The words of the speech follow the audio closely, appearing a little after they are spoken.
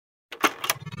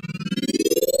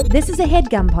This is a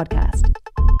HeadGum podcast.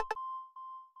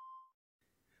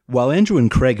 While Andrew and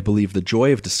Craig believe the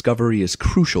joy of discovery is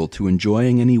crucial to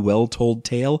enjoying any well-told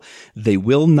tale, they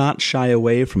will not shy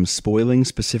away from spoiling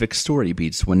specific story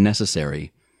beats when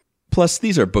necessary. Plus,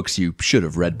 these are books you should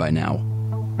have read by now.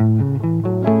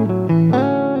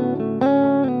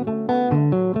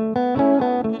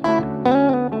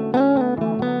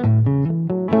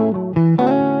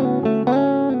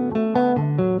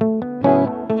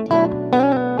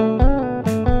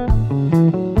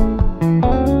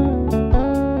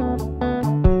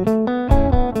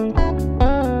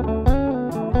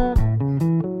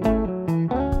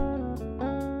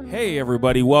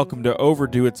 Everybody, welcome to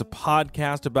Overdue. It's a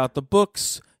podcast about the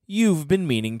books you've been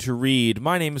meaning to read.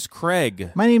 My name is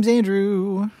Craig. My name's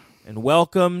Andrew. And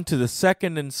welcome to the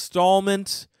second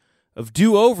installment of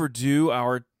Do Overdue,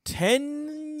 our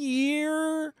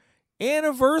 10-year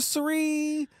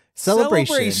anniversary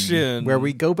celebration. Where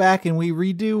we go back and we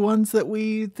redo ones that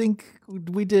we think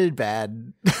we did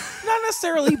bad. Not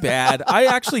necessarily bad. I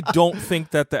actually don't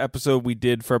think that the episode we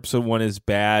did for episode 1 is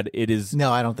bad. It is.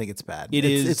 No, I don't think it's bad.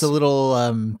 It's a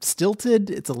little stilted.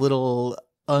 It's a little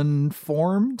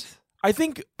unformed. I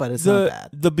think, but it's not bad.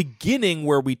 The beginning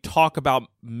where we talk about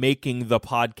making the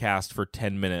podcast for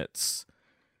 10 minutes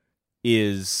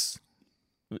is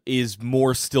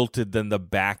more stilted than the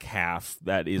back half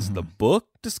that is the book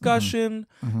discussion,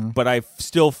 but I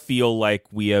still feel like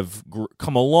we have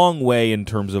come a long way in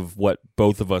terms of what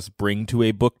both of us bring to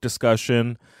a book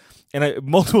discussion. And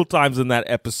multiple times in that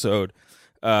episode,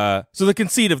 so the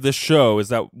conceit of this show is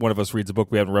that one of us reads a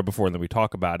book we haven't read before and then we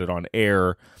talk about it on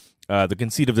air. The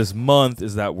conceit of this month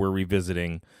is that we're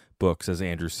revisiting books, as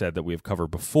Andrew said, that we have covered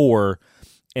before.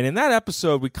 And in that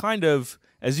episode, we kind of,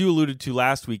 as you alluded to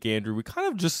last week, Andrew, we kind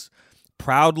of just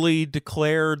proudly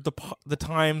declared the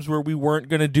times where we weren't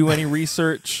going to do any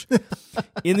research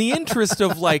in the interest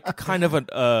of like kind of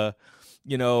a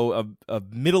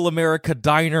middle America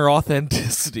diner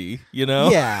authenticity, you know?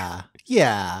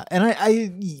 Yeah. And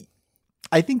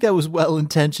I think that was well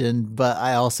intentioned, but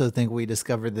I also think we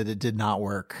discovered that it did not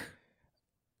work.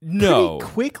 No.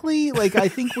 Pretty quickly. Like, I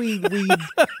think we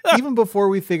even before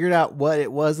we figured out what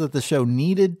it was that the show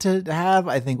needed to have,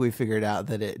 I think we figured out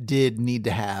that it did need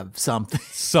to have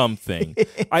something.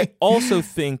 I also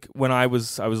think when I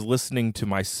was listening to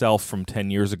myself from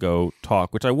 10 years ago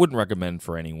talk, which I wouldn't recommend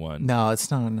for anyone. No, it's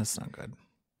not good.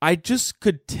 I just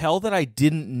could tell that I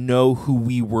didn't know who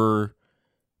we were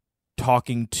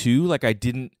talking to. Like I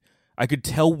could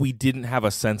tell we didn't have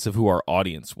a sense of who our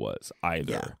audience was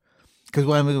either. Yeah. Because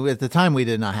at the time, we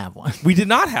did not have one. We did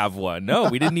not have one. No,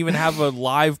 we didn't even have a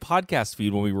live podcast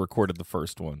feed when we recorded the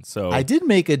first one. So I did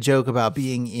make a joke about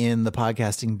being in the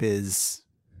podcasting biz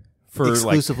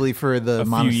exclusively for the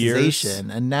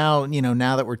monetization. And now,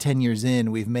 now that we're 10 years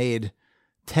in, we've made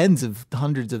tens of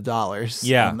hundreds of dollars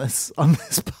on this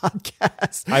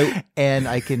podcast. And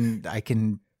I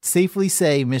can safely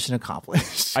say mission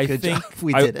accomplished. Good job.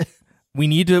 We did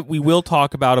it. We will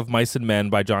talk about Of Mice and Men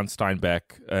by John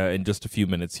Steinbeck in just a few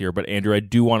minutes here. But Andrew, I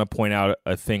do want to point out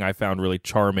a thing I found really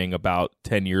charming about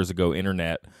 10 years ago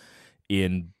internet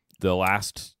in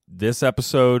this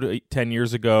episode 10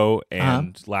 years ago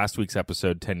and last week's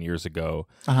episode 10 years ago.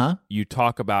 You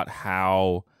talk about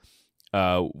how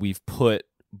we've put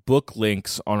book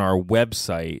links on our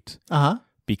website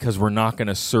because we're not going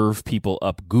to serve people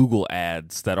up Google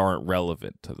ads that aren't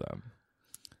relevant to them.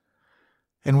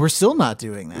 And we're still not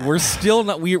doing that. We're still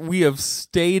not. We have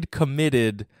stayed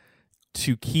committed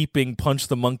to keeping Punch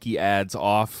the Monkey ads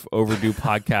off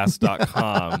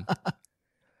overduepodcast.com.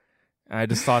 I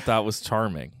just thought that was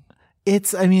charming.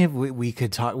 We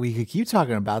could keep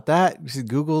talking about that.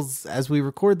 Google's, as we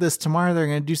record this tomorrow, they're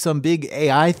going to do some big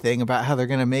AI thing about how they're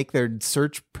going to make their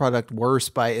search product worse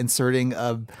by inserting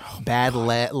a bad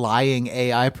lying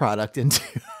AI product into.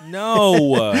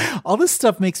 No. All this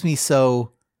stuff makes me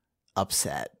so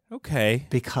upset. Okay.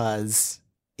 Because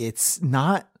it's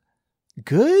not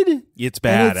good. It's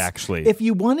bad, actually. If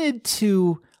you wanted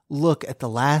to look at the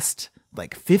last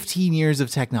 15 years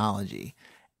of technology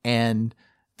and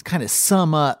kind of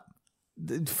sum up,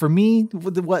 for me,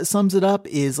 what sums it up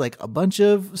is a bunch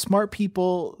of smart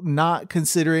people not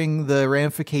considering the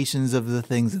ramifications of the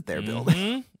things that they're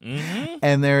building.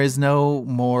 And there is no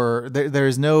more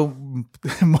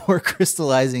more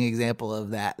crystallizing example of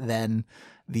that than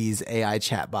these AI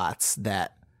chatbots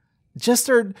that just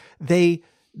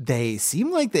they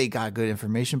seem like they got good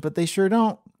information, but they sure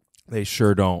don't.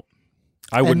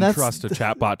 I wouldn't trust a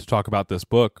chatbot to talk about this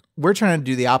book. We're trying to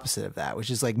do the opposite of that, which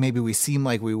is maybe we seem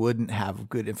like we wouldn't have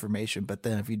good information, but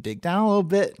then if you dig down a little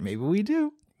bit, maybe we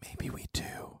do. Maybe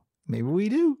we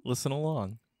do. Listen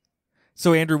along.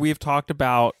 So, Andrew, we've talked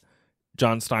about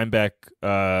John Steinbeck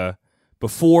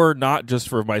before, not just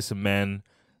for Mice and Men.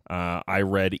 I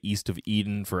read East of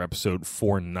Eden for episode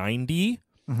 490.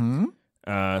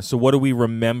 So what do we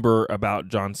remember about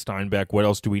John Steinbeck? What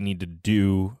else do we need to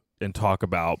do and talk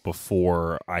about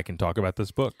before I can talk about this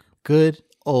book? Good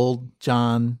old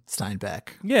John Steinbeck.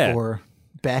 Yeah. Or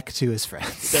Beck to his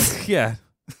friends. Yeah.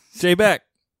 J. Beck.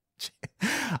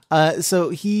 So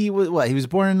he was He was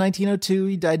born in 1902.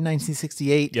 He died in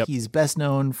 1968. Yep. He's best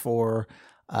known for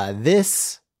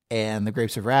this and The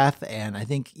Grapes of Wrath, and I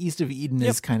think East of Eden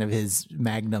is kind of his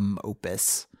magnum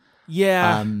opus.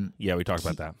 Yeah. Yeah, we talked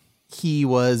about that. He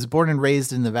was born and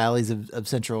raised in the valleys of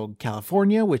Central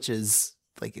California, which is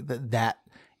like that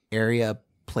area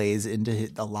plays into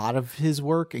a lot of his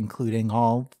work, including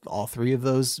all three of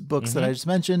those books that I just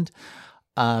mentioned.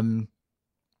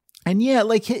 And yeah,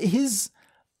 like it's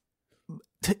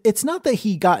not that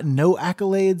he got no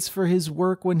accolades for his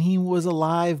work when he was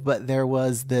alive, but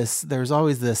there's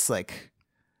always this like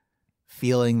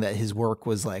feeling that his work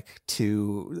was like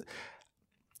too,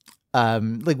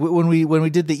 like when we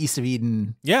did the East of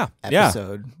Eden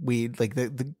episode, we like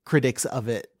the critics of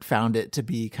it found it to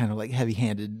be kind of like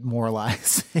heavy-handed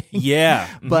moralizing. Yeah.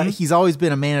 But he's always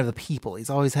been a man of the people.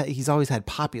 He's always had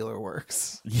popular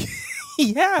works.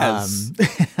 Yes.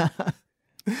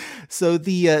 So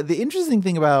the interesting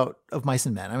thing of Mice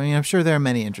and Men, I mean, I'm sure there are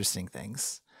many interesting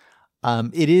things.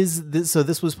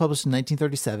 This was published in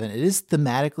 1937. It is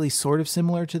thematically sort of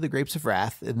similar to The Grapes of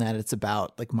Wrath in that it's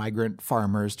about like migrant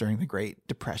farmers during the Great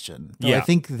Depression. Though I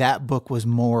think that book was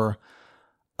more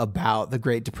about the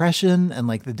Great Depression and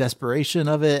like the desperation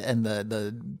of it and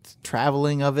the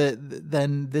traveling of it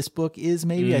than this book is.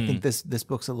 Maybe I think this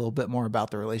book's a little bit more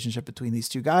about the relationship between these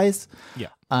two guys. Yeah.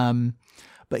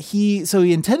 But he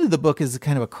intended the book as a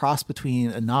kind of a cross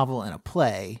between a novel and a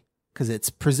play, because it's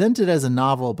presented as a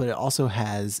novel, but it also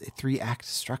has a 3-act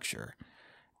structure.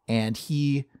 And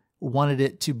he wanted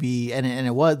it to be, and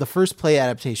it was, the first play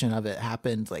adaptation of it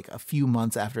happened like a few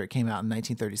months after it came out in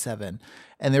 1937.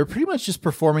 And they were pretty much just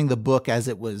performing the book as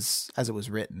it was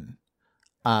written.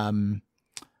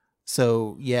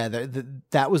 So yeah,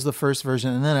 that was the first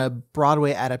version. And then a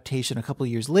Broadway adaptation a couple of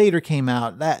years later came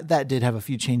out. That did have a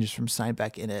few changes from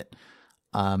Steinbeck in it.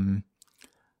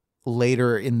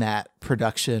 Later in that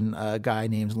production, a guy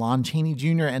named Lon Chaney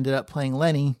Jr. ended up playing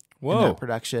Lenny in that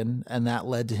production, and that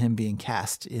led to him being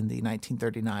cast in the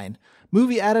 1939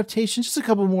 movie adaptation. Just a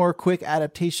couple more quick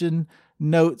adaptation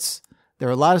notes. There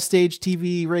are a lot of stage,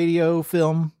 TV, radio,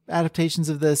 film adaptations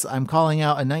of this. I'm calling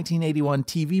out a 1981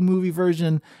 TV movie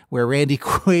version where Randy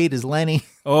Quaid is Lenny.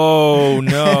 Oh,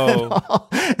 no.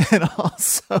 and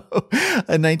also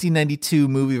a 1992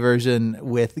 movie version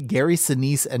with Gary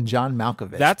Sinise and John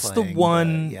Malkovich. That's the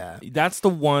one. That's the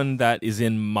one that is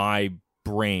in my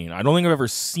brain. I don't think I've ever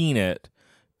seen it,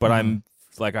 but I'm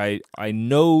like, I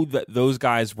know that those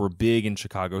guys were big in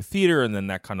Chicago theater, and then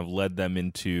that kind of led them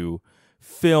into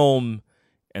film.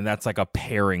 And that's like a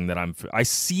pairing that I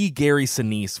see Gary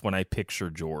Sinise when I picture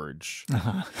George. You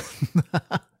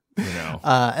know.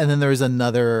 And then there was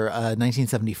another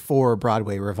 1974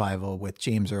 Broadway revival with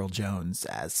James Earl Jones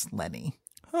as Lenny.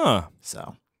 Huh.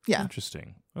 So yeah,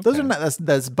 interesting. Okay. Those are not.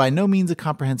 That's by no means a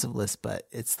comprehensive list, but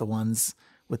it's the ones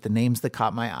with the names that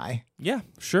caught my eye. Yeah.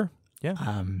 Sure.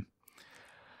 Yeah.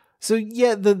 So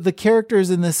yeah, the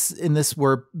characters in this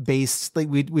were based, like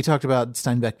we talked about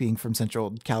Steinbeck being from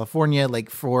Central California. Like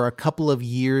for a couple of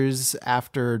years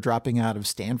after dropping out of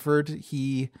Stanford,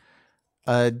 he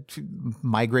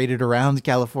migrated around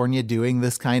California doing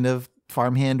this kind of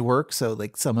farmhand work. So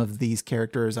like some of these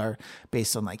characters are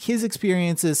based on like his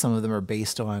experiences. Some of them are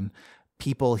based on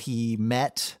people he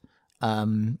met.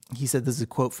 He said, this is a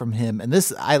quote from him, and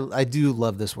this, I do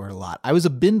love this word a lot. I was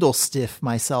a bindle stiff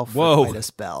myself for quite a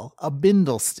spell. A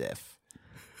bindle stiff,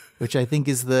 which I think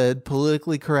is the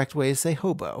politically correct way to say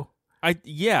hobo.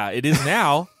 Yeah, it is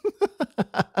now.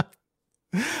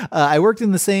 I worked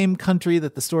in the same country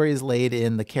that the story is laid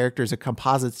in. The characters are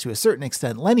composites to a certain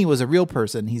extent. Lenny was a real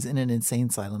person. He's in an insane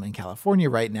asylum in California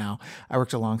right now. I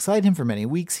worked alongside him for many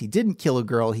weeks. He didn't kill a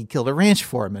girl. He killed a ranch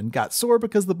foreman, got sore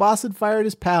because the boss had fired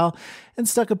his pal, and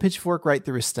stuck a pitchfork right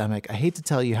through his stomach. I hate to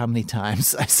tell you how many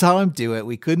times I saw him do it.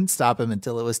 We couldn't stop him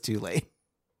until it was too late.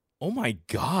 Oh my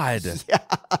God. Yeah.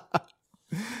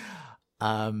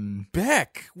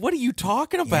 Beck, what are you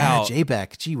talking about? Yeah, J.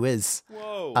 Beck, gee whiz.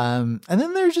 Whoa. And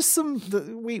then there's just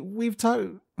we've talked.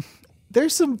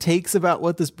 There's some takes about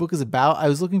what this book is about. I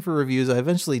was looking for reviews. I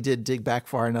eventually did dig back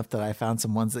far enough that I found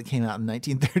some ones that came out in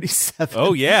 1937.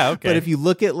 Oh yeah, okay. But if you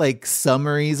look at like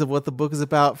summaries of what the book is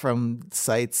about from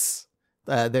sites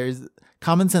There's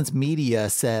Common Sense Media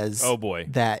says Oh, boy.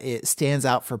 that it stands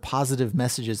out for positive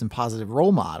messages and positive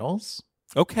role models.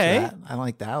 Okay. So I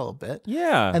like that a little bit.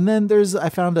 Yeah. And then I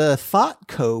found a Thought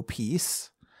Co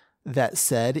piece that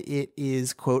said it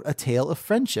is, quote, a tale of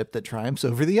friendship that triumphs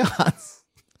over the odds.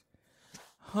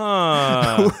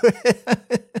 Huh.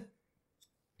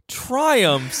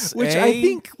 Triumphs, Which eh? I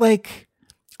think, like,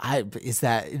 is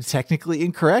that technically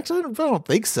incorrect? I don't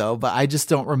think so, but I just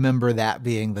don't remember that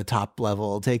being the top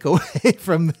level takeaway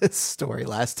from this story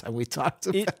last time we talked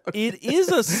about it. It is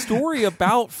a story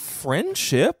about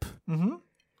friendship. Mm-hmm.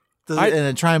 And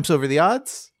it triumphs over the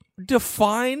odds?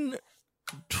 Define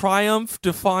triumph,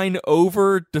 define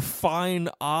over, define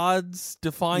odds,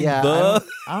 define I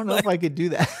don't know if I could do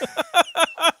that.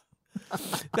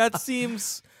 That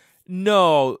seems...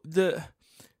 No, the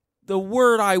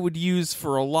word I would use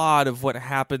for a lot of what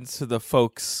happens to the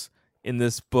folks in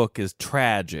this book is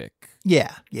tragic.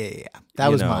 Yeah.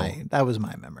 That was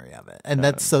my memory of it. And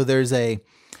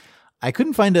I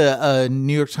couldn't find a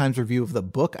New York Times review of the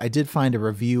book. I did find a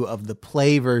review of the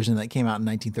play version that came out in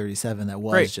 1937 that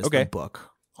was a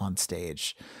book on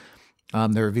stage.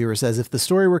 The reviewer says, if the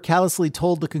story were callously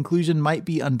told, the conclusion might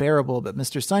be unbearable, but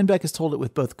Mr. Steinbeck has told it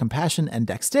with both compassion and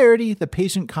dexterity. The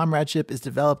patient comradeship is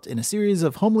developed in a series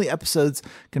of homely episodes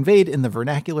conveyed in the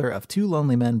vernacular of two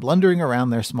lonely men blundering around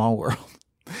their small world.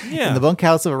 Yeah. In the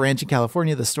bunkhouse of a ranch in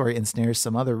California, the story ensnares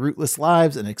some other rootless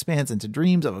lives and expands into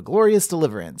dreams of a glorious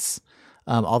deliverance.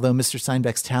 Although Mr.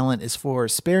 Steinbeck's talent is for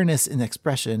spareness in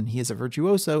expression, he is a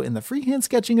virtuoso in the freehand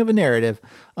sketching of a narrative.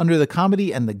 Under the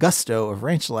comedy and the gusto of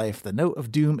ranch life, the note of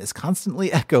doom is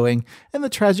constantly echoing, and the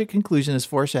tragic conclusion is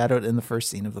foreshadowed in the first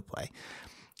scene of the play.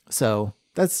 So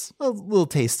that's a little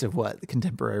taste of what the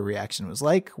contemporary reaction was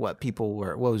like, what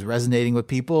was resonating with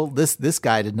people. This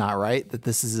guy did not write that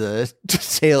this is a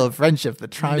tale of friendship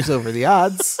that triumphs over the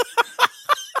odds,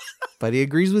 but he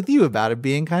agrees with you about it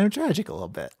being kind of tragic a little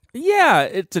bit. Yeah,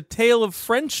 it's a tale of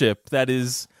friendship that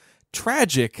is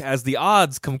tragic as the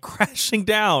odds come crashing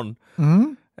down,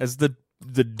 as the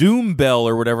doom bell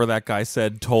or whatever that guy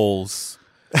said tolls.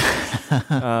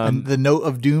 And the note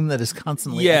of doom that is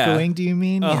constantly echoing, do you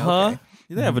mean? Uh-huh. Yeah, okay.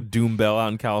 They have a doom bell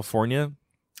out in California.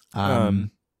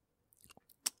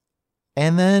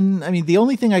 And then, I mean, the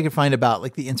only thing I could find about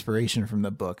like the inspiration from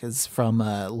the book is from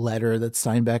a letter that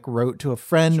Steinbeck wrote to a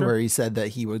friend where he said that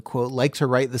he would, quote, like to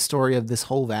write the story of this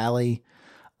whole valley.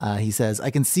 He says,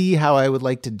 I can see how I would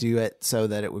like to do it so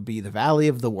that it would be the valley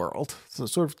of the world. So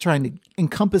sort of trying to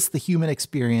encompass the human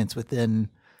experience within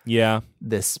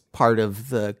this part of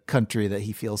the country that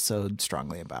he feels so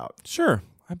strongly about. Sure.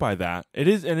 I buy that. It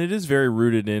is very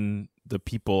rooted in the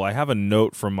people. I have a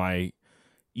note from my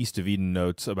East of Eden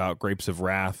notes about Grapes of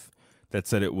Wrath that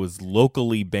said it was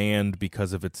locally banned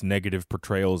because of its negative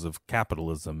portrayals of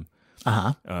capitalism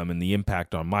and the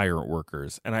impact on migrant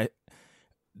workers. And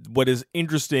what is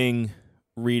interesting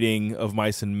reading of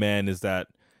Mice and Men is that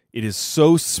it is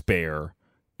so spare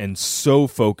and so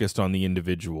focused on the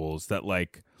individuals that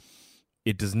like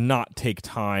it does not take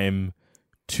time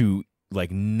to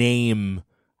like name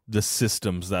the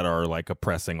systems that are like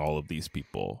oppressing all of these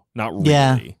people. Not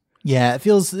really. Yeah, it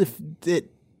feels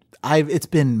it's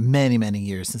been many, many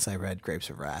years since I read Grapes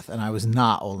of Wrath, and I was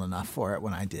not old enough for it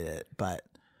when I did it, but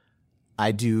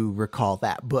I do recall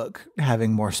that book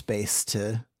having more space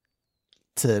to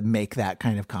make that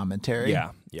kind of commentary.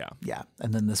 Yeah.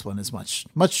 And then this one is much,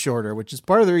 much shorter, which is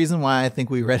part of the reason why I think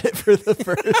we read it for the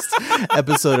first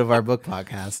episode of our book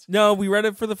podcast. No, we read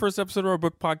it for the first episode of our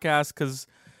book podcast because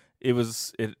it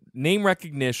was name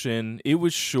recognition. It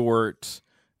was short.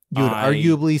 You had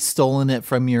arguably stolen it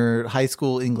from your high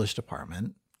school English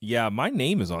department. Yeah, my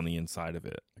name is on the inside of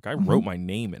it. Like I wrote my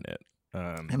name in it.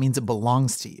 That means it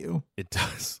belongs to you. It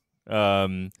does.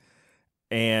 And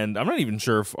I'm not even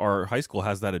sure if our high school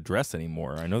has that address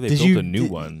anymore. I know they built a new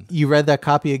one. You read that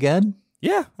copy again?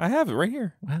 Yeah, I have it right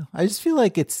here. Wow. I just feel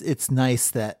like it's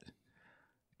nice that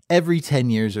every 10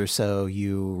 years or so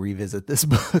you revisit this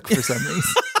book for some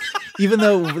reason. Even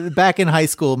though back in high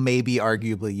school, maybe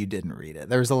arguably you didn't read it.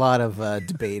 There was a lot of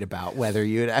debate about whether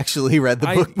you had actually read the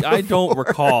book before. I don't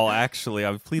recall, actually.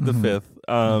 I would plead the fifth.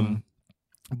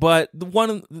 But why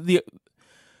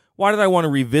did I want to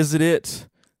revisit it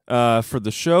for the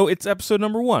show? It's episode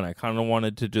number 1. I kind of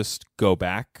wanted to just go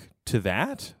back to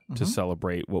that to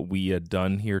celebrate what we had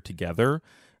done here together,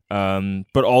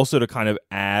 but also to kind of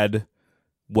add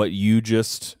what you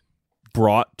just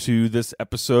brought to this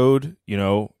episode,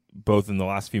 both in the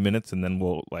last few minutes, and then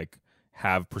we'll like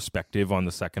have perspective on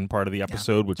the second part of the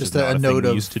episode, which Just is not a thing we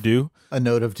of, used to do. A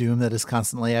note of doom that is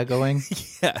constantly echoing.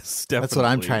 Yes, definitely. That's what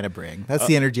I'm trying to bring. That's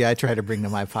the energy I try to bring to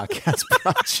my podcast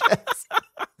projects.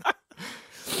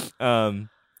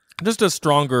 Just a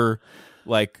stronger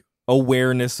like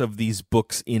awareness of these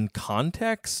books in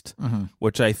context,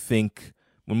 which I think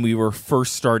when we were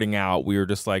first starting out, we were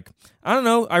just like, I don't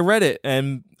know, I read it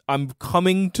and I'm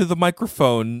coming to the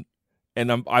microphone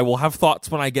and I will have thoughts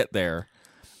when I get there.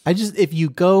 If you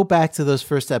go back to those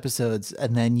first episodes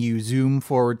and then you zoom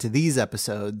forward to these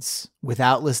episodes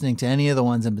without listening to any of the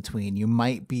ones in between, you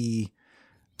might be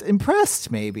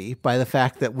impressed maybe by the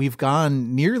fact that we've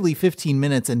gone nearly 15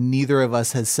 minutes and neither of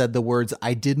us has said the words,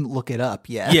 I didn't look it up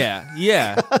yet.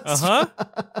 Yeah. Uh-huh.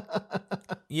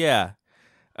 Yeah.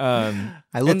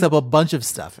 I looked up a bunch of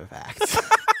stuff, in fact.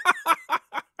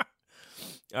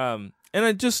 And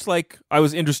I just I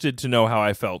was interested to know how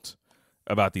I felt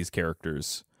about these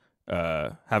characters,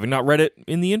 having not read it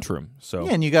in the interim. So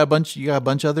yeah, and you got a bunch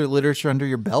of other literature under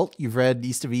your belt. You've read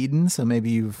East of Eden, so maybe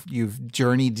you've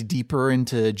journeyed deeper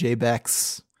into J.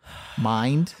 Beck's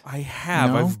mind. I have.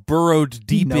 You know? I've burrowed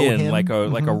deep in him. like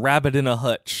a rabbit in a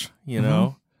hutch. You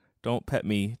know, don't pet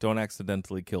me. Don't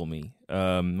accidentally kill me.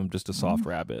 I'm just a soft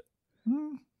rabbit.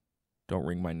 Don't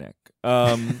wring my neck.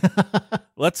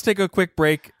 Let's take a quick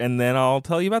break, and then I'll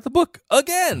tell you about the book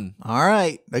again. All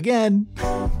right, again.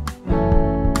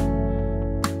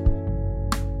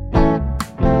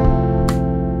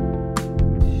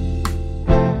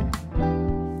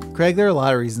 Craig, there are a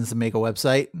lot of reasons to make a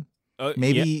website.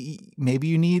 Maybe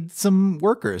you need some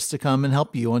workers to come and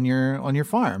help you on your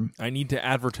farm. I need to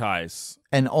advertise.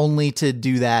 And only to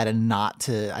do that and not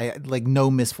to, no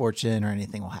misfortune or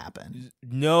anything will happen.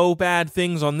 No bad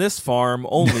things on this farm,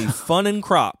 only fun and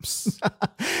crops.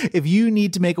 If you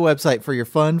need to make a website for your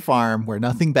fun farm where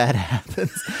nothing bad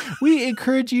happens, we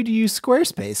encourage you to use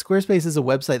Squarespace. Squarespace is a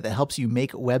website that helps you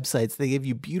make websites. They give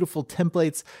you beautiful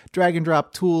templates, drag and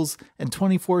drop tools, and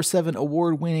 24/7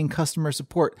 award-winning customer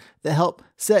support that help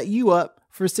set you up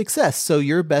for success. So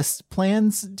your best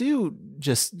plans do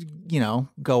just,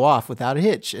 go off without a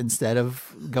hitch instead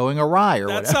of going awry or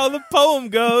That's whatever. how the poem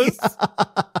goes.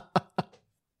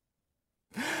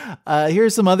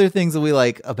 Here's some other things that we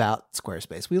like about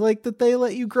Squarespace. We like that they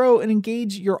let you grow and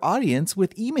engage your audience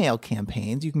with email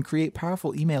campaigns. You can create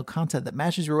powerful email content that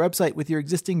matches your website with your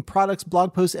existing products,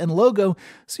 blog posts, and logo,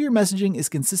 so your messaging is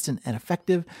consistent and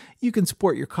effective. You can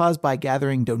support your cause by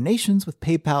gathering donations with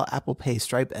PayPal, Apple Pay,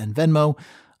 Stripe, and Venmo.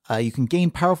 You can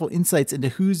gain powerful insights into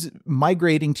who's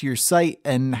migrating to your site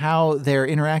and how they're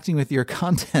interacting with your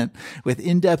content with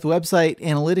in-depth website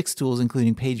analytics tools,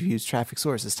 including page views, traffic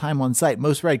sources, time on site,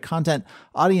 most read content,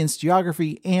 audience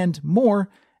geography, and more.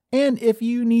 And if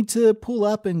you need to pull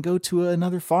up and go to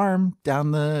another farm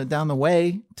down the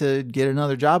way to get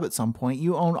another job at some point,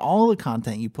 you own all the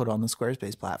content you put on the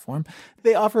Squarespace platform.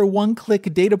 They offer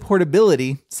one-click data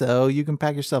portability, so you can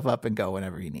pack yourself up and go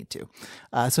whenever you need to.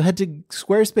 So head to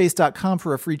squarespace.com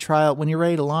for a free trial. When you're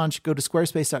ready to launch, go to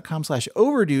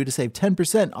squarespace.com/overdue to save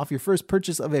 10% off your first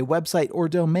purchase of a website or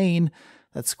domain.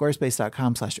 That's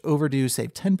squarespace.com/overdue.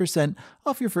 Save 10%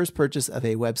 off your first purchase of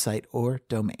a website or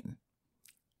domain.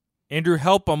 Andrew,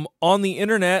 help, I'm on the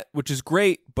internet, which is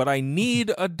great, but I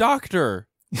need a doctor.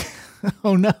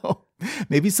 Oh, no.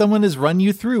 Maybe someone has run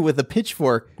you through with a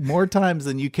pitchfork more times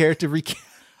than you care to recount.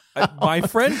 My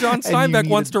friend John Steinbeck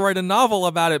wants to write a novel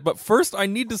about it, but first I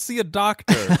need to see a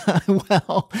doctor.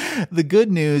 Well, the good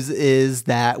news is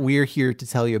that we're here to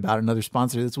tell you about another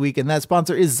sponsor this week, and that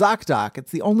sponsor is ZocDoc.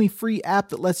 It's the only free app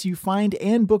that lets you find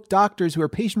and book doctors who are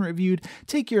patient-reviewed,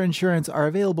 take your insurance, are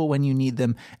available when you need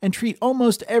them, and treat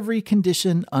almost every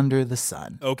condition under the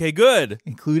sun. Okay, good.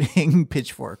 Including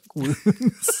pitchfork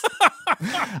wounds.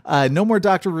 No more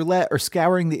doctor roulette or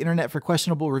scouring the internet for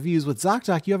questionable reviews. With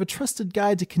ZocDoc, you have a trusted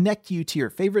guide to connect you to your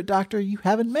favorite doctor you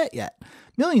haven't met yet.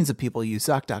 Millions of people use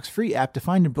ZocDoc's free app to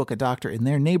find and book a doctor in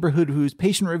their neighborhood who's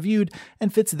patient-reviewed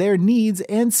and fits their needs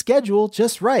and schedule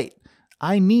just right.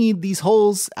 I need these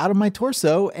holes out of my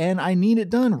torso, and I need it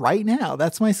done right now.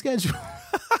 That's my schedule.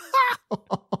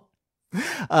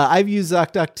 I've used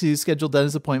ZocDoc to schedule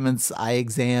dentist appointments, eye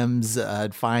exams,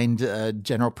 find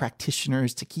general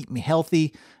practitioners to keep me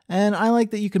healthy. And I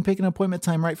like that you can pick an appointment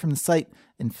time right from the site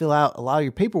and fill out a lot of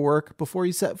your paperwork before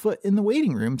you set foot in the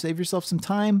waiting room. Save yourself some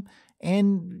time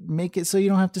and make it so you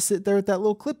don't have to sit there with that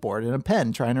little clipboard and a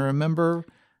pen trying to remember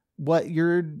what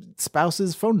your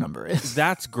spouse's phone number is.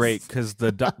 That's great, because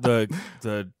the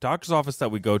doctor's office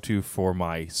that we go to for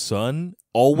my son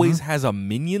always has a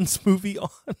Minions movie on.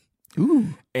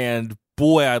 Ooh. And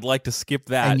boy, I'd like to skip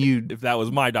that And if that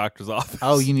was my doctor's office.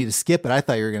 Oh, you need to skip it. I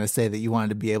thought you were going to say that you wanted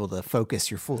to be able to focus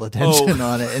your full attention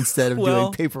on it instead of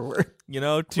doing paperwork.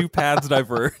 2 paths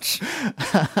diverge.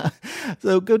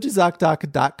 So go to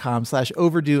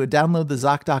ZocDoc.com/overdue and download the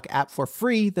ZocDoc app for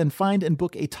free. Then find and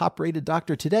book a top-rated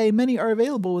doctor today. Many are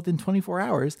available within 24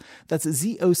 hours. That's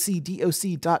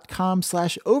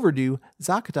ZocDoc.com/overdue,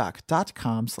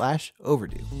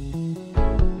 ZocDoc.com/overdue.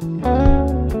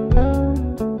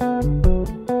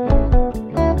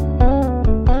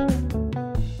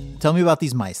 Tell me about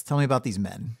these mice. Tell me about these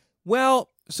men. Well,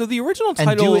 so the original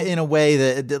title... And do it in a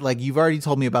way that like, you've already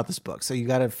told me about this book, so you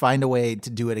got to find a way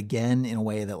to do it again in a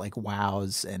way that, like,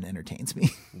 wows and entertains me.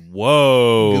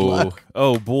 Whoa. Good luck.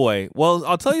 Oh, boy. Well,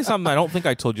 I'll tell you something I don't think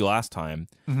I told you last time.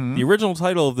 Mm-hmm. The original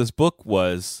title of this book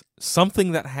was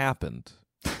Something That Happened.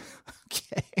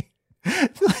 Okay. I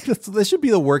feel like this should be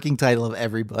the working title of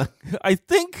every book. I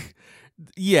think,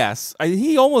 yes.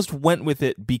 He almost went with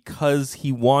it because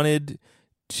he wanted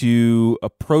to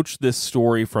approach this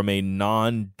story from a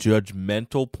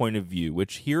non-judgmental point of view,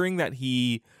 which, hearing that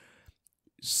he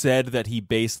said that he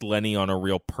based Lenny on a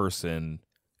real person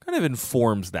kind of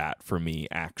informs that for me,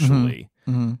 actually.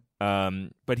 Mm-hmm.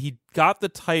 But he got the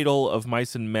title of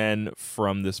Mice and Men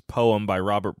from this poem by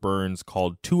Robert Burns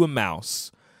called To a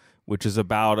Mouse, which is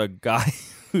about a guy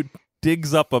who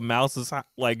digs up a mouse's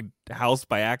house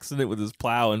by accident with his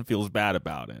plow and feels bad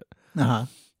about it. Uh-huh.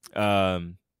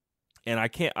 And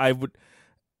I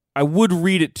would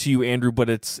read it to you, Andrew, but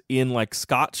it's in like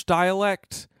Scotch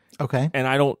dialect. Okay. And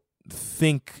I don't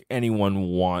think anyone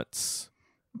wants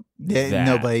that.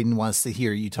 Nobody wants to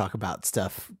hear you talk about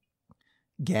stuff.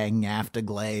 Gang after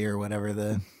glay or whatever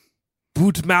the...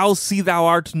 Boot mouse, see thou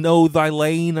art know thy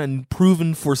lane, and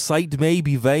proven for sight may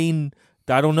be vain.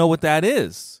 I don't know what that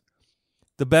is.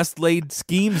 The best laid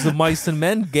schemes of mice and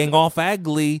men gang off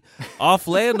agly, off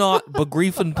lay not, but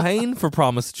grief and pain for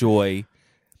promised joy.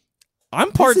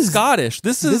 I'm part Scottish.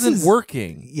 This isn't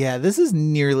working. Yeah, this is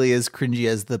nearly as cringy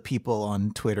as the people on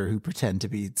Twitter who pretend to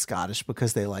be Scottish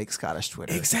because they like Scottish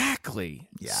Twitter. Exactly.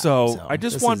 Yeah, so I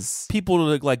just want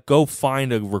people to like go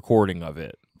find a recording of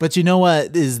it. But you know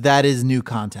what? That is new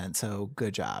content, so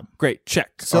good job. Great,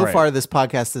 check. So far, this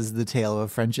podcast is the tale of a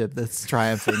friendship that's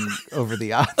triumphing over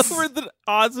the odds. Over the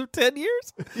odds of 10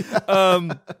 years?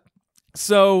 Yeah.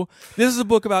 So this is a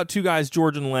book about two guys,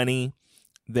 George and Lenny.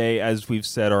 They, as we've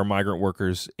said, are migrant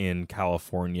workers in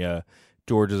California.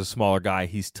 George is a smaller guy.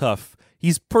 He's tough.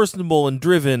 He's personable and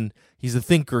driven. He's a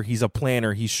thinker. He's a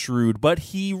planner. He's shrewd. But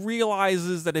he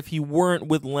realizes that if he weren't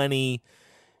with Lenny...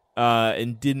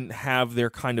 and didn't have their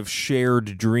kind of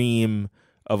shared dream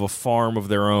of a farm of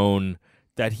their own,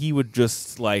 that he would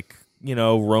just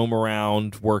roam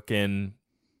around working,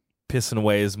 pissing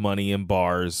away his money in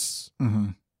bars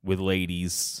with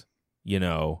ladies,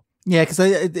 Yeah, because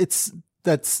it's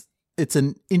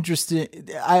an interesting.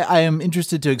 I am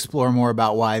interested to explore more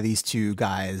about why these two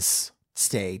guys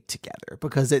stay together,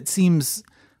 because it seems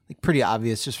like pretty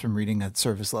obvious just from reading a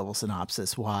surface level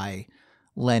synopsis why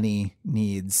Lenny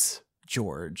needs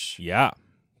George. Yeah.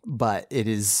 But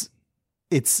it's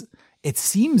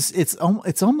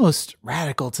almost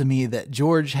radical to me that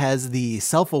George has the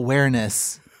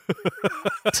self-awareness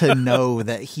to know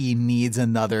that he needs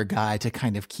another guy to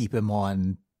kind of keep him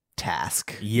on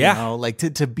task. Yeah. Like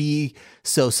to be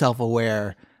so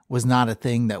self-aware was not a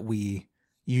thing that we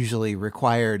usually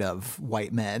required of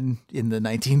white men in the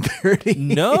 1930s.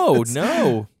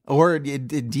 No. Or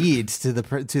indeed to the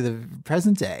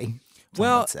present day.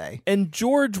 Well, and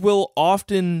George will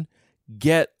often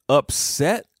get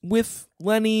upset with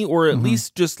Lenny, or at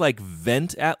least just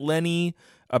vent at Lenny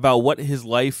about what his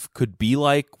life could be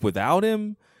like without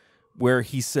him, where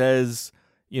he says,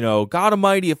 God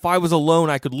almighty, if I was alone,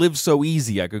 I could live so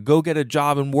easy. I could go get a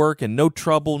job and work and no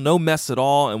trouble, no mess at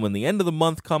all. And when the end of the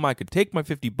month come, I could take my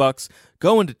 $50,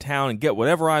 go into town and get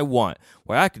whatever I want,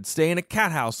 where I could stay in a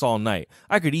cat house all night.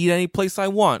 I could eat any place I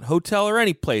want, hotel or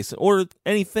any place, and order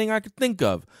anything I could think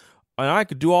of. And I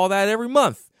could do all that every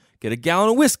month. Get a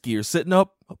gallon of whiskey or sit in a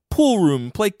pool room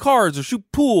and play cards or shoot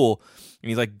pool.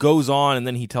 And he goes on, and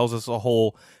then he tells us a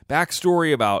whole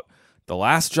backstory about the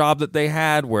last job that they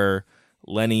had where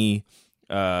Lenny,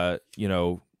 touched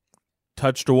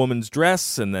a woman's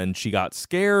dress, and then she got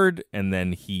scared, and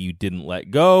then he didn't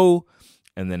let go,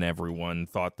 and then everyone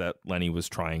thought that Lenny was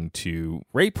trying to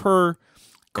rape her,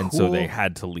 and so they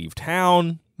had to leave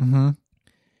town. Mm-hmm.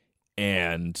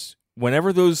 And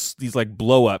whenever these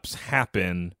blow-ups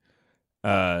happen,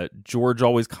 George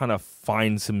always kind of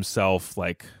finds himself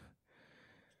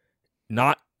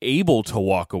not able to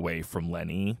walk away from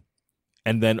Lenny,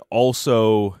 and then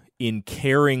also in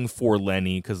caring for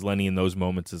Lenny, because Lenny in those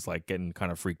moments is like getting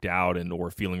kind of freaked out and or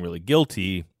feeling really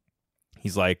guilty,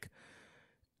 he's like,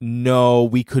 no,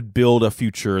 we could build a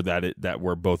future that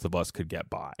where both of us could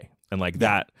get by. And like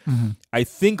that, I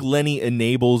think Lenny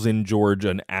enables in George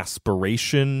an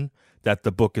aspiration that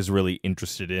the book is really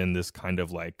interested in, this kind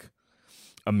of like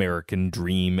American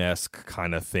Dream-esque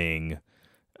kind of thing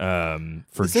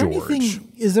for George.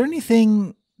 Is there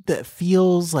anything that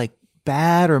feels like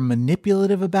bad or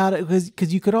manipulative about it?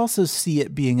 Because you could also see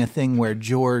it being a thing where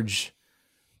George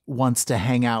wants to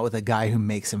hang out with a guy who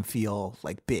makes him feel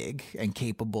like big and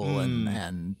capable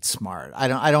and smart.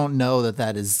 I don't know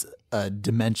that is a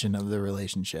dimension of the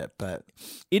relationship, but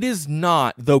it is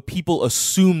not, though people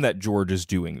assume that George is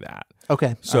doing that.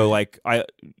 Okay. So like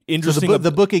interesting. So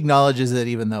the book acknowledges it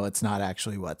even though it's not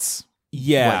actually what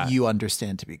you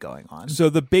understand to be going on. So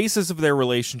the basis of their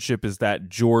relationship is that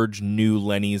George knew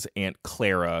Lenny's Aunt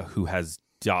Clara, who has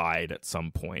died at some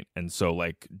point, and so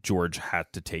like George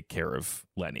had to take care of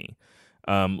Lenny.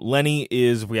 Lenny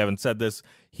is, we haven't said this,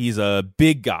 he's a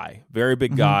big guy, very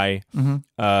big guy,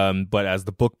 but as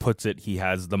the book puts it, he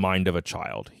has the mind of a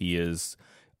child. He is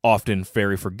often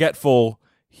very forgetful.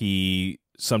 He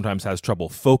sometimes has trouble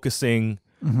focusing.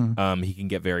 He can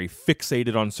get very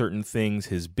fixated on certain things.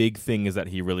 His big thing is that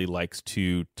he really likes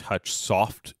to touch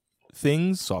soft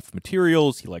things, soft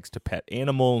materials. He likes to pet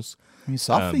animals. I mean,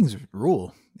 soft things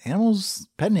rule.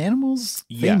 Petting animals,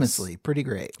 famously, pretty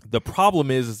great. The problem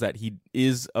is that he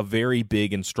is a very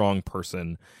big and strong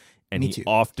person, and he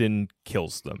often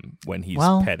kills them when he's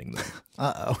petting them.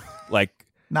 Like,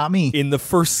 not me. In the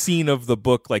first scene of the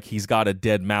book, like he's got a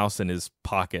dead mouse in his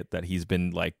pocket that he's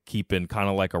been like keeping kind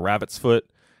of like a rabbit's foot.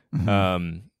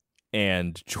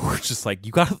 And George is like,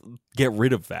 you got to get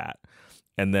rid of that.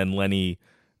 And then Lenny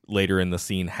later in the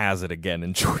scene has it again,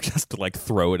 and George has to like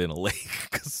throw it in a lake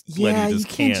because Lenny just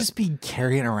you can't just be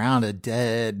carrying around a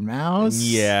dead mouse.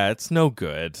 Yeah, it's no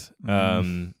good.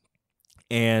 And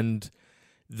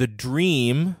the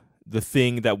dream, the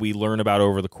thing that we learn about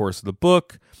over the course of the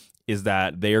book, is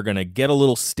that they are going to get a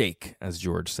little stake, as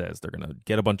George says. They're going to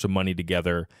get a bunch of money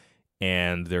together,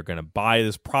 and they're going to buy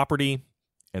this property,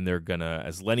 and they're going to,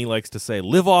 as Lenny likes to say,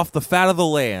 live off the fat of the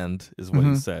land, is what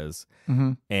he says.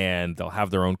 And they'll have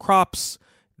their own crops.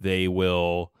 They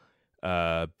will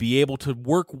be able to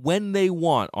work when they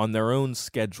want on their own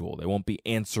schedule. They won't be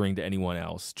answering to anyone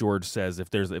else. George says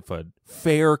if a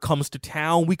fair comes to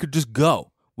town, we could just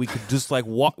go. We could just like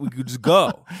walk. We could just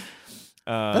go.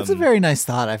 That's a very nice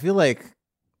thought. I feel like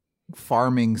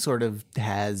farming sort of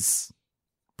has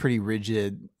pretty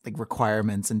rigid like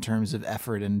requirements in terms of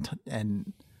effort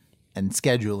and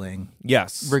scheduling.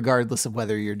 Yes. Regardless of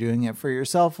whether you're doing it for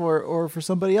yourself or for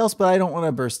somebody else. But I don't want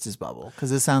to burst his bubble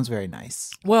because it sounds very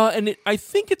nice. Well, and I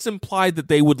think it's implied that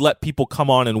they would let people come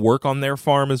on and work on their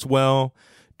farm as well.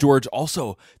 George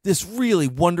also, this really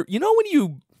when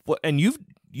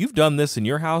you've done this in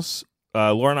your house.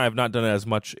 Laura and I have not done it as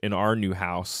much in our new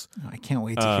house. I can't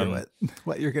wait to hear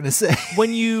what you're going to say.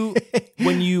 when you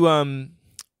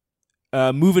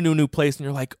move into a new place and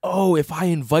you're like, oh, if I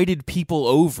invited people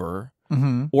over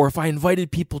or if I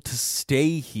invited people to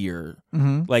stay here,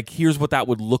 like here's what that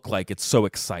would look like. It's so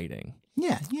exciting.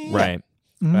 Yeah. Right.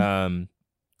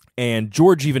 And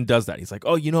George even does that. He's like,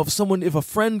 oh, if a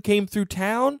friend came through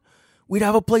town, we'd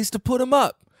have a place to put him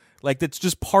up. Like that's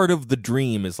just part of the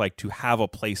dream, is like to have a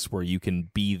place where you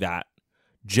can be that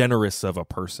generous of a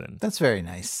person. That's very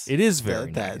nice. It is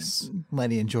very nice.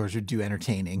 Lenny and George would do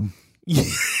entertaining.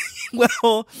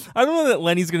 Well, I don't know that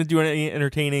Lenny's going to do any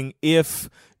entertaining if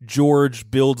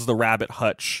George builds the rabbit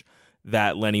hutch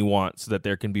that Lenny wants, so that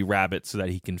there can be rabbits, so that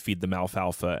he can feed them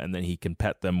alfalfa and then he can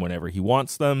pet them whenever he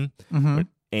wants them.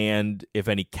 And if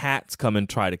any cats come and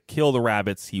try to kill the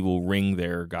rabbits, he will wring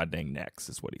their goddamn necks,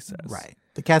 is what he says. Right.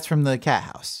 The cats from the cat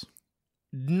house.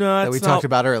 No, that we talked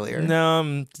about earlier.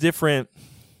 No, different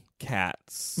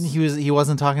cats. He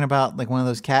wasn't talking about like one of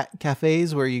those cat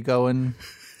cafes where you go and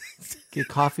get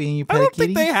coffee and you pet I don't a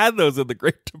kitty. think they had those in the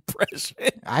Great Depression.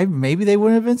 Maybe they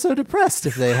wouldn't have been so depressed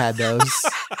if they had those.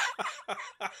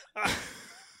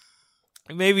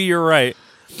 Maybe you're right.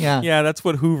 Yeah, that's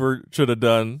what Hoover should have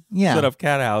done. Yeah, set up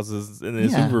cat houses in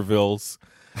his Hoovervilles.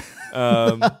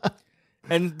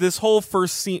 And this whole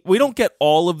first scene, we don't get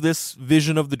all of this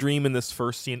vision of the dream in this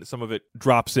first scene. Some of it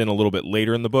drops in a little bit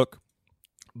later in the book,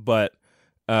 but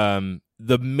the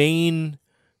main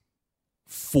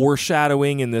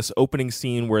foreshadowing in this opening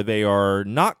scene, where they are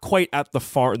not quite at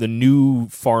the new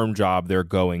farm job they're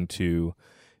going to,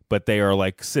 but they are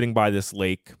like sitting by this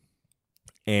lake,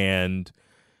 and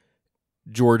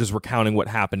George is recounting what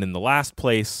happened in the last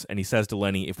place, and he says to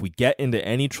Lenny, if we get into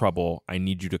any trouble, I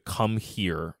need you to come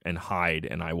here and hide,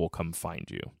 and I will come find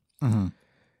you. Mm-hmm.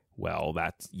 Well,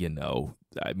 that's,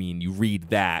 I mean, you read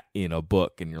that in a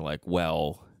book, and you're like,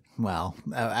 well,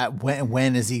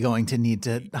 when is he going to need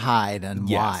to hide, and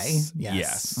why?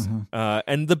 Yes. Mm-hmm.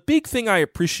 And the big thing I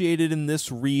appreciated in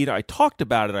this read, I talked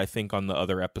about it, I think, on the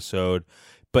other episode,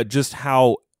 but just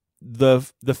how the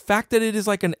fact that it is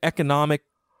like an economic,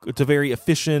 it's a very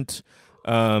efficient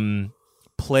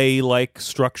play-like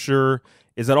structure,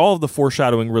 is that all of the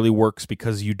foreshadowing really works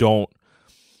because you don't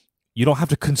have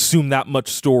to consume that much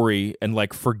story and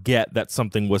like forget that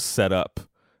something was set up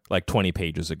like 20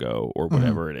 pages ago or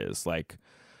whatever it is. Like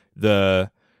But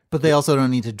they also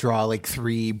don't need to draw like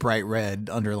 3 bright red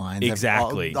underlines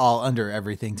exactly all under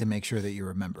everything to make sure that you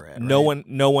remember it. No right?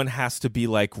 one has to be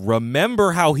like,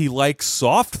 remember how he likes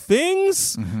soft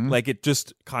things? Mm-hmm. Like it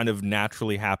just kind of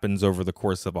naturally happens over the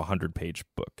course of a 100-page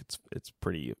book. It's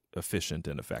pretty efficient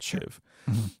and effective.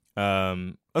 Sure.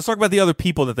 Mm-hmm. Let's talk about the other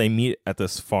people that they meet at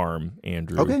this farm,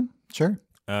 Andrew. Okay, sure.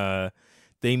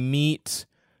 They meet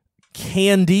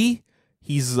Candy.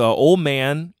 He's an old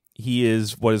man. He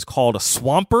is what is called a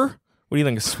swamper. What do you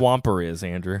think a swamper is,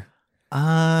 Andrew?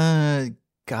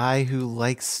 Guy who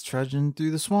likes trudging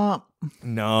through the swamp.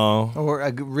 No. Or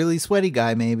a really sweaty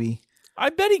guy, maybe. I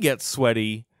bet he gets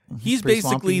sweaty. He's pretty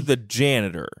basically swampy. the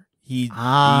janitor. He's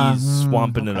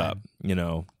swamping it up,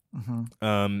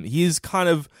 Mm-hmm.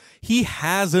 He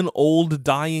has an old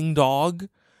dying dog,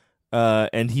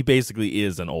 and he basically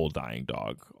is an old dying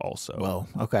dog also. Well,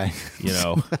 okay.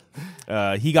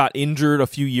 He got injured a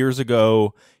few years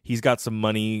ago. He's got some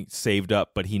money saved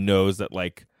up, but he knows that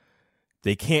like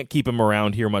they can't keep him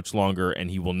around here much longer, and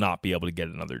he will not be able to get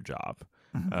another job.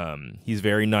 Mm-hmm. He's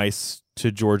very nice to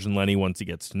George and Lenny once he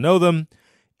gets to know them.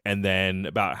 And then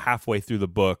about halfway through the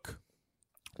book,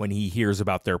 when he hears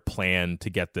about their plan to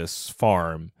get this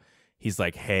farm, he's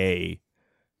like, hey,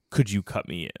 could you cut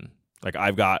me in? Like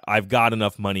I've got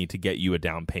enough money to get you a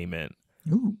down payment.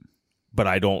 Ooh. But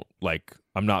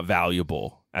I'm not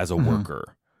valuable as a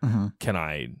worker. Mm-hmm. Can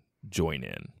I join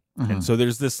in? Mm-hmm. And so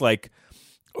there's this like,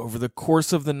 over the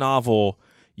course of the novel,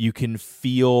 you can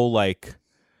feel like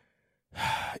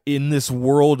in this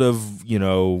world of,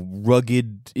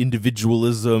 rugged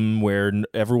individualism where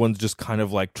everyone's just kind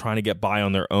of like trying to get by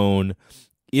on their own,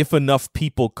 if enough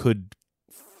people could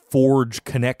forge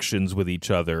connections with each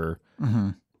other,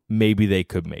 maybe they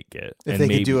could make it. If they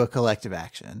could do a collective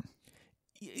action.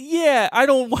 Yeah, I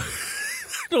don't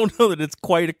know that it's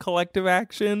quite a collective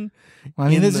action. Well, I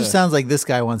mean, this just sounds like this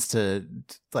guy wants to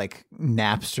like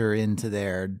Napster into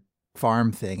their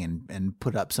farm thing and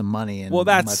put up some money and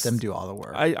let them do all the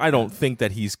work. I don't think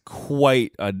that he's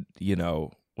quite a,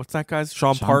 what's that guy's?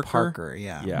 Sean Parker?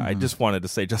 Yeah. Yeah, Mm-hmm. I just wanted to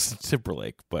say Justin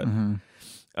Timberlake, but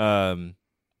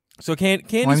so Candy's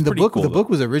the pretty book cool. the book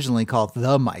was originally called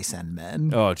The Mice and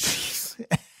Men. Oh, jeez.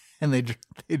 And they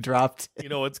dropped it. You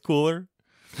know what's cooler?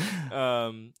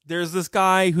 There's this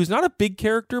guy who's not a big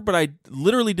character, but I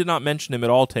literally did not mention him at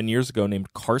all 10 years ago,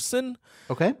 named Carson.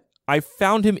 Okay. I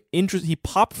found him interesting. He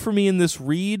popped for me in this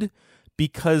read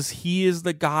because he is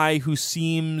the guy who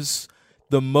seems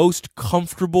the most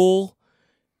comfortable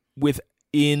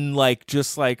within like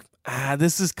just like,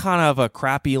 this is kind of a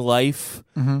crappy life,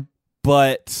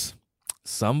 but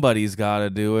somebody's got to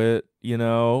do it,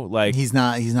 like he's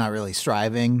not really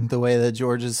striving the way that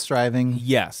George is striving.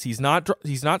 Yes, he's not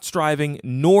striving,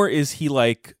 nor is he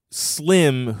like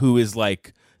Slim, who is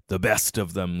like the best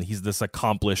of them. He's this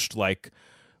accomplished like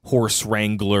horse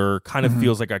wrangler, kind of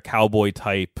feels like a cowboy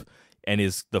type, and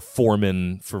is the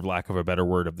foreman, for lack of a better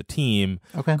word, of the team.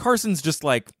 Okay. Carson's just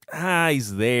like,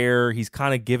 he's there. He's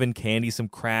kind of giving Candy some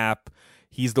crap.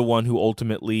 He's the one who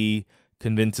ultimately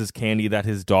convinces Candy that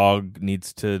his dog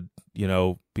needs to,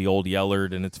 be old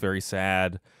Yellard, and it's very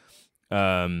sad. Wait,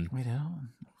 hold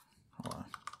on.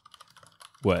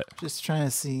 What? Just trying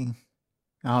to see.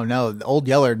 Oh no, the old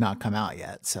Yeller had not come out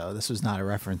yet, so this was not a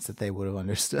reference that they would have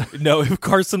understood. No, if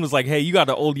Carson was like, "Hey, you got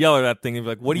to old Yeller that thing," they'd be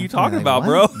like, "What are you talking about,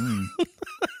 bro?"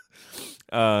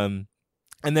 And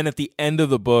then at the end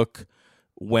of the book,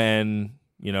 when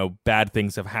bad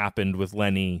things have happened with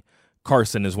Lenny,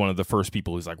 Carson is one of the first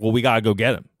people who's like, "Well, we got to go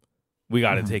get him. We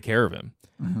got to take care of him."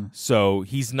 So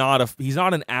he's not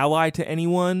an ally to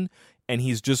anyone, and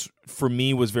he's just, for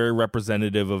me, was very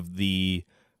representative of the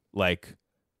like.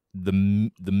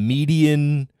 The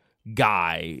median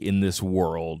guy in this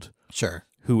world, Sure,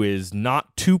 who is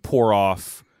not too poor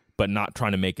off, but not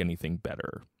trying to make anything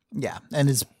better. Yeah, and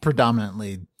is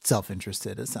predominantly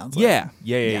self-interested. It sounds like. Yeah.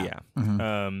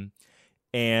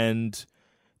 And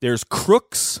there's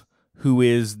Crooks, who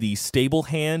is the stable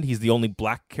hand. He's the only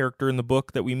black character in the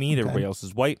book that we meet. Okay. Everybody else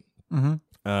is white.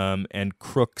 Mm-hmm. And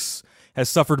Crooks has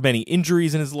suffered many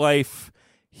injuries in his life.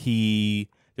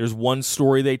 There's one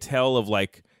story they tell of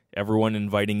like everyone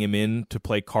inviting him in to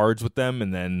play cards with them,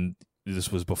 and then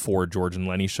this was before George and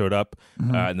Lenny showed up,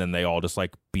 and then they all just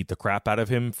like beat the crap out of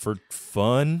him for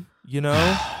fun, you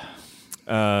know?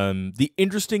 The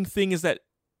interesting thing is that,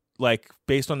 like,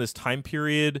 based on this time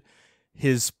period,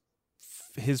 his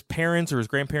parents or his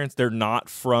grandparents, they're not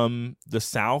from the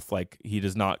South. Like, he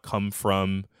does not come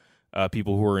from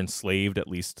people who were enslaved, at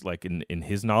least like in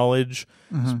his knowledge,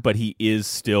 but he is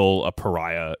still a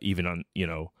pariah, even on, you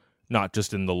know, not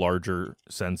just in the larger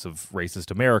sense of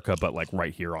racist America, but like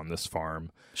right here on this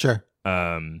farm. Sure.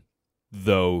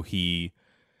 Though he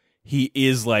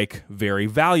is like very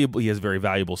valuable. He has very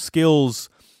valuable skills.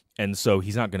 And so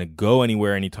he's not going to go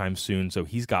anywhere anytime soon. So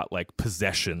he's got like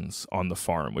possessions on the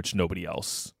farm, which nobody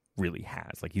else really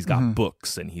has. Like he's got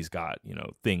books and he's got, you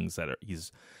know, things that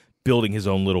he's building his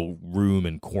own little room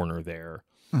and corner there.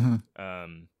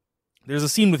 There's a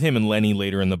scene with him and Lenny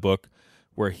later in the book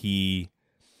where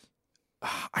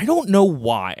I don't know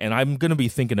why, and I'm going to be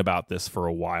thinking about this for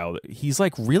a while. He's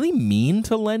like really mean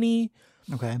to Lenny.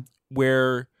 Okay.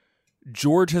 Where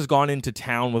George has gone into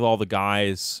town with all the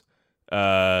guys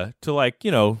to, like, you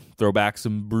know, throw back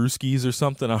some brewskis or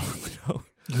something. I don't really know.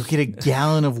 Go get a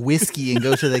gallon of whiskey and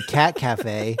go to the cat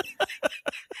cafe.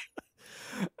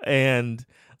 And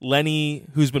Lenny,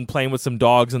 who's been playing with some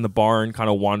dogs in the barn, kind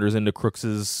of wanders into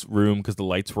Crooks's room because the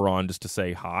lights were on just to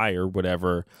say hi or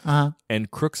whatever. And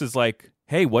Crooks is like,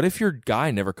 hey, what if your guy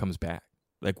never comes back?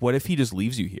 Like, what if he just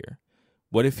leaves you here?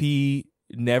 What if he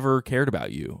never cared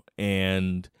about you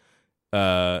and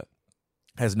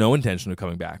has no intention of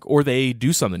coming back? Or they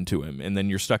do something to him and then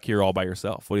you're stuck here all by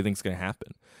yourself. What do you think's going to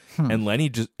happen? And Lenny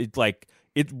just,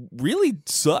 it really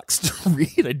sucks to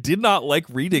read. I did not like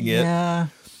reading it. Yeah.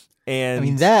 And I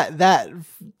mean, that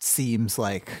seems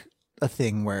like a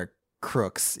thing where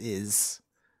Crooks is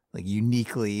like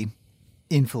uniquely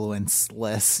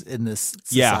influenceless in this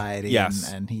society.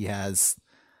 Yes. And he has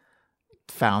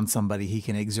found somebody he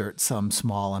can exert some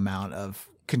small amount of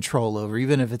control over,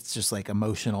 even if it's just like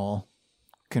emotional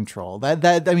control.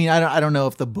 That I mean, I don't know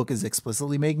if the book is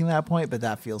explicitly making that point, but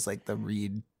that feels like the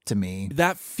read to me.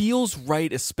 That feels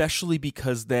right, especially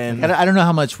because then I don't know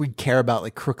how much we care about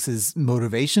like Crooks's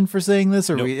motivation for saying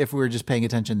this, or if we were just paying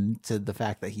attention to the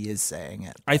fact that he is saying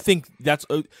it. I think that's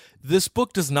this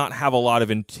book does not have a lot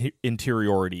of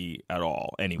interiority at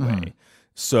all anyway.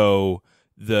 So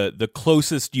the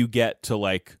closest you get to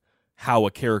like how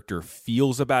a character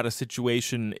feels about a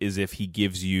situation is if he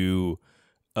gives you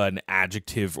an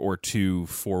adjective or two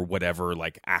for whatever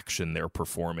like action they're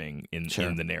performing in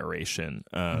the narration.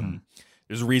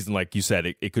 There's a reason, like you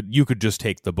said, you could just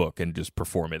take the book and just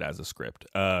perform it as a script.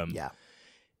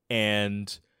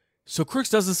 And so Crooks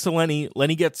does this to Lenny.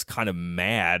 Lenny gets kind of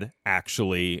mad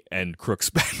actually, and Crooks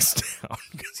backs down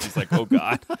because he's like, oh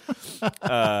God.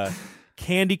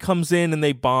 Candy comes in and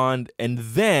they bond, and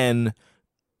then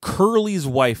Curly's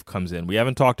wife comes in. We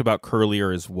haven't talked about Curly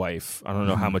or his wife. I don't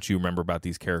know how much you remember about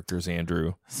these characters,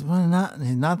 Andrew. Well,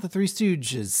 not the Three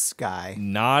Stooges guy.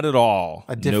 Not at all.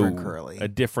 A different Curly. A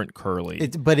different Curly.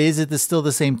 But is it still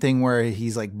the same thing where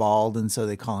he's like bald and so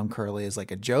they call him Curly as like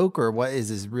a joke, or what is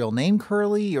his real name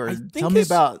Curly? Or tell me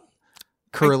about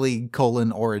Curly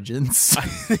origins. I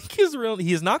think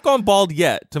he has not gone bald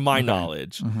yet, to my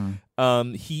knowledge.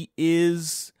 He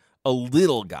is a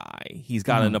little guy. He's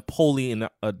got a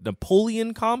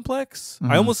Napoleon complex.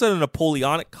 I almost said a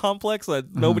Napoleonic complex.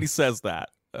 Nobody says that.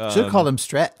 Should have called him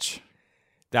Stretch.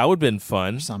 That would have been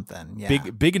fun. Or something.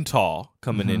 Yeah. Big and tall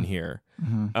coming in here.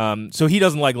 So he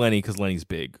doesn't like Lenny because Lenny's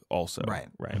big also. Right.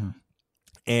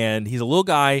 And he's a little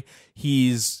guy.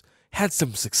 He's had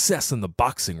some success in the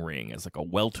boxing ring as like a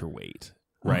welterweight.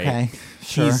 Right. Okay.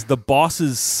 Sure. He's the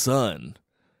boss's son.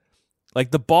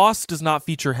 Like, the boss does not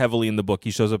feature heavily in the book.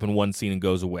 He shows up in one scene and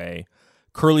goes away.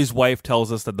 Curly's wife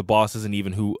tells us that the boss isn't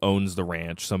even who owns the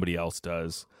ranch. Somebody else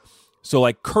does. So,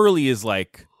 like, Curly is,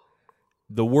 like,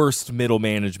 the worst middle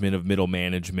management of middle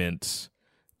management,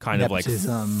 kind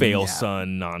Nepotism, of like fail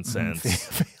son nonsense.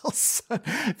 Fail son.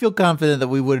 I feel confident that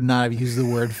we would not have used the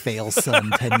word fail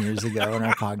son 10 years ago in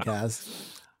our podcast.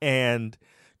 And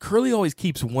Curly always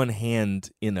keeps one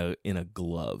hand in a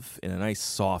glove, in a nice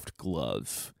soft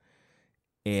glove.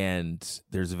 And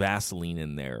there's Vaseline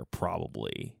in there,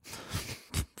 probably.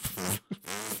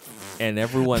 And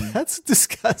everyone... That's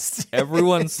disgusting.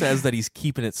 Everyone says that he's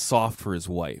keeping it soft for his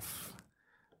wife.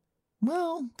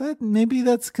 Well, maybe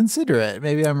that's considerate.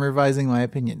 Maybe I'm revising my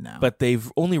opinion now. But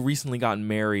they've only recently gotten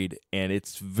married, and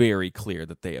it's very clear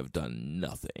that they have done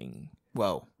nothing.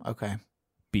 Whoa. Okay.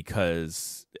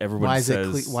 Because everyone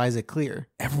says... why is it clear?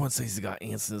 Everyone says he's got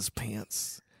ants in his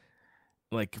pants.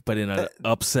 But in an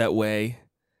upset way.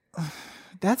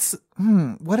 That's...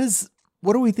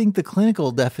 What do we think the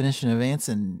clinical definition of ants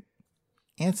in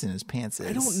his pants is?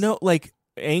 I don't know.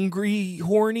 Angry,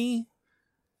 horny?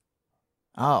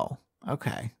 Oh,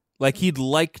 okay. He'd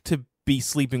like to be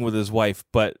sleeping with his wife,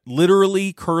 but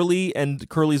literally Curly and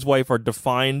Curly's wife are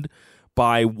defined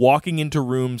by walking into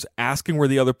rooms, asking where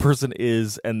the other person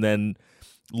is, and then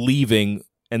leaving,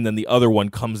 and then the other one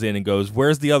comes in and goes,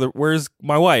 where's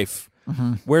my wife?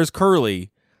 Mm-hmm. Where's Curly?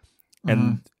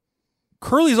 And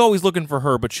Curly's always looking for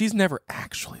her, but she's never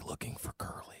actually looking for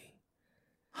Curly.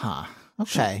 Huh.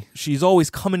 Okay. She's always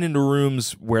coming into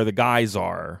rooms where the guys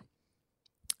are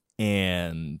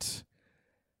and,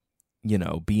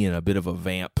 being a bit of a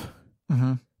vamp,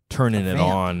 turning it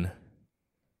on,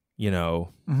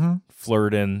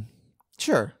 flirting.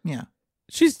 Sure, yeah.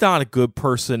 She's not a good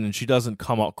person, and she doesn't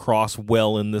come across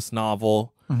well in this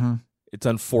novel. Mm-hmm. It's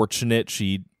unfortunate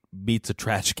she meets a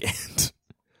tragic end.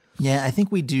 Yeah, I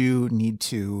think we do need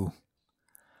to...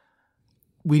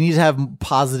 We need to have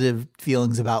positive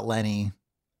feelings about Lenny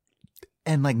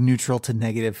and neutral to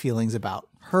negative feelings about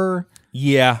her.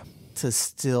 Yeah. To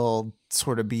still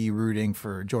sort of be rooting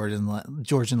for George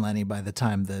and Lenny by the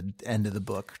time the end of the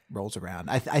book rolls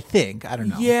around. I think. I don't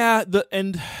know. Yeah.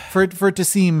 For it to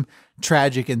seem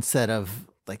tragic instead of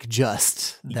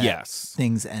just that yes,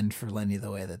 things end for Lenny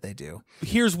the way that they do.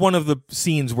 Here's one of the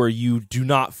scenes where you do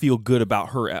not feel good about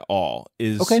her at all.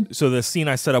 So the scene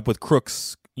I set up with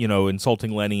Crooks,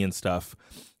 insulting Lenny and stuff.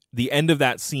 The end of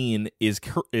that scene is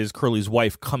Curly's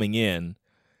wife coming in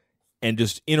and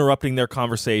just interrupting their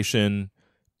conversation,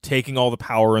 taking all the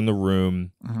power in the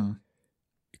room.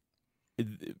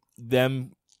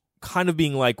 Them kind of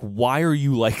being like, why are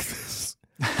you like this?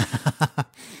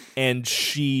 And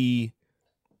she,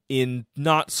 in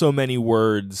not so many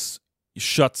words,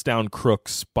 shuts down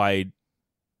Crooks by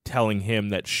telling him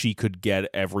that she could get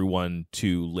everyone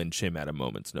to lynch him at a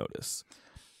moment's notice.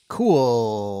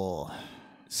 Cool.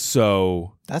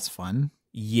 So that's fun.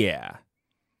 Yeah.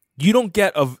 You don't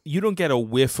get a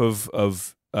whiff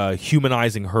of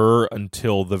humanizing her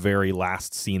until the very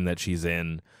last scene that she's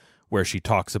in, where she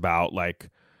talks about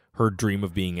her dream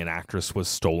of being an actress was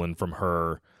stolen from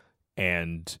her,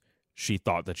 and she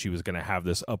thought that she was going to have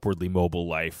this upwardly mobile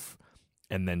life,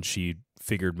 and then she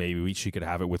figured maybe she could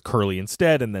have it with Curly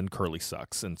instead, and then Curly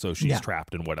sucks, and so she's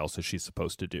trapped, and what else is she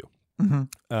supposed to do?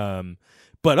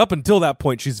 But up until that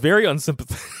point, she's very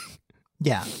unsympathetic.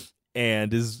 Yeah.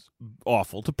 And is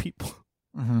awful to people.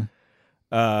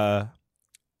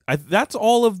 That's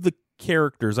all of the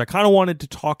characters. I kind of wanted to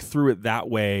talk through it that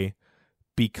way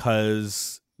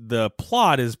because the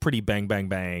plot is pretty bang, bang,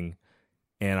 bang,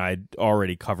 and I'd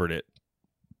already covered it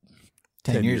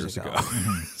 10 years ago.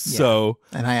 So,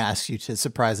 and I asked you to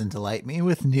surprise and delight me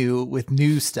with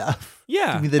new stuff.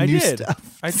 Yeah, give me the new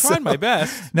stuff. I tried my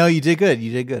best. No, you did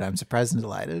good. I'm surprised and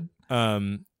delighted.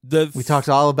 We talked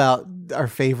all about our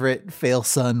favorite fail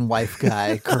son wife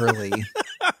guy, Curly.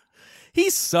 He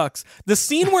sucks. The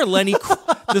scene where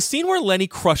Lenny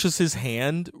crushes his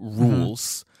hand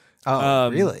rules. Oh,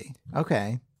 really?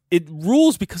 Okay. It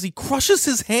rules because he crushes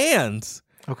his hand.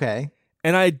 Okay.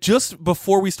 And I just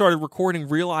before we started recording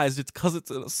realized it's because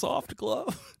it's in a soft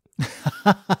glove.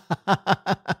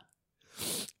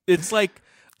 It's got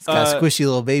squishy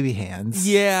little baby hands.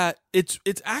 Yeah, it's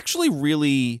actually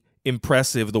really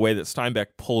impressive the way that Steinbeck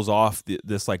pulls off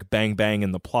this bang bang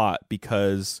in the plot,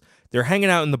 because they're hanging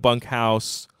out in the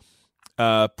bunkhouse.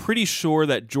 Pretty sure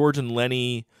that George and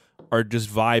Lenny are just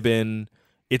vibing.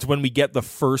 It's when we get the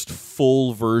first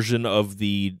full version of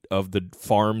the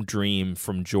farm dream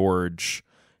from George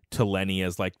to Lenny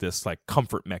as this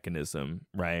comfort mechanism,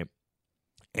 right?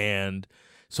 And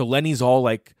so Lenny's all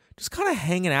just kind of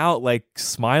hanging out,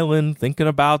 smiling, thinking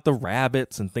about the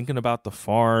rabbits and thinking about the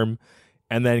farm.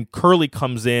 And then Curly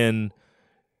comes in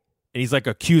and he's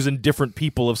accusing different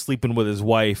people of sleeping with his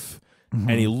wife.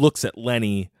 And he looks at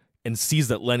Lenny and sees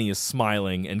that Lenny is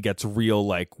smiling and gets real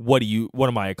what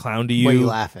am I, a clown to you? What are you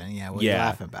laughing? Yeah, what are you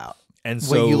laughing about? And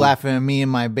so what, you laughing at me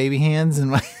and my baby hands and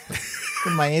my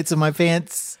and my ants in my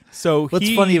pants? So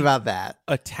what's funny about that?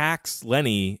 Attacks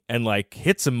Lenny and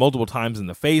hits him multiple times in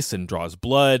the face and draws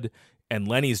blood. And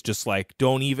Lenny's just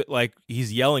don't even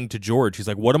he's yelling to George. He's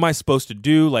what am I supposed to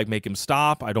do? Make him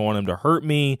stop. I don't want him to hurt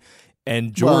me.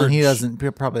 And George, he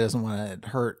probably doesn't want to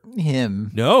hurt him.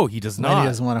 No, he does not. He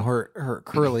doesn't want to hurt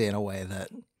Curly in a way that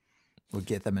would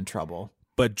get them in trouble.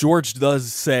 But George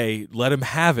does say, let him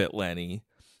have it, Lenny.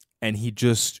 And he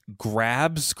just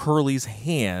grabs Curly's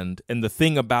hand. And the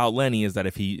thing about Lenny is that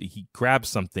if he grabs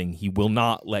something, he will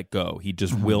not let go. He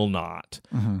just will not.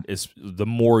 It's, the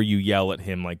more you yell at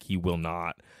him, like, he will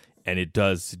not. And it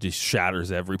just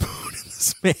shatters every bone in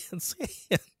this man's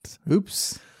hand.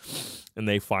 Oops. And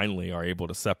they finally are able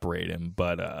to separate him.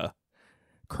 But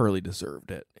Curly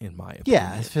deserved it, in my opinion.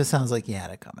 Yeah, it just sounds like he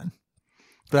had it coming.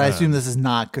 But I assume this is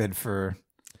not good for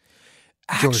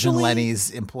George and Lenny's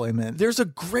employment. There's a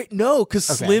great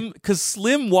because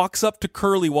Slim walks up to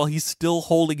Curly while he's still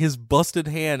holding his busted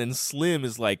hand, and Slim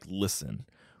is like, "Listen,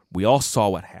 we all saw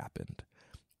what happened.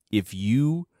 If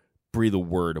you breathe a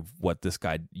word of what this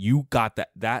guy, you got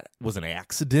that was an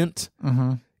accident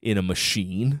in a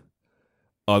machine.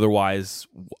 Otherwise,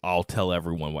 I'll tell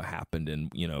everyone what happened,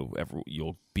 and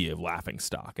you'll be a laughing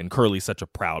stock." And Curly's such a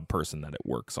proud person that it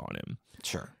works on him.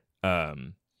 Sure.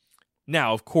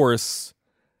 Now, of course,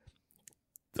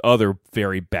 other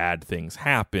very bad things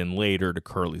happen later to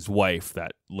Curly's wife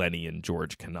that Lenny and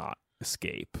George cannot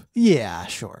escape. Yeah,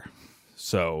 sure.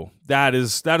 So that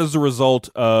is the result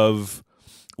of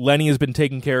Lenny has been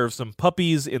taking care of some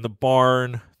puppies in the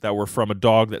barn that were from a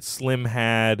dog that Slim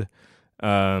had.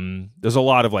 There's a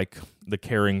lot of like the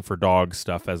caring for dogs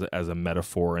stuff as a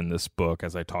metaphor in this book,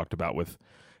 as I talked about with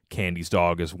Candy's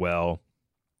dog as well.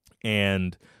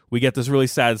 And we get this really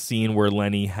sad scene where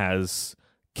Lenny has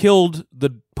killed the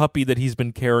puppy that he's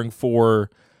been caring for.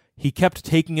 He kept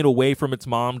taking it away from its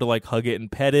mom to like hug it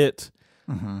and pet it.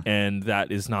 And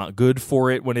that is not good for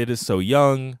it when it is so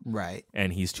young. Right.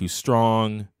 And he's too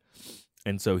strong.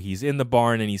 And so he's in the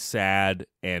barn and he's sad.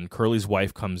 And Curly's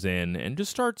wife comes in and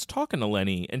just starts talking to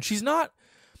Lenny. And she's not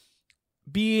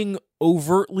being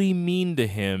overtly mean to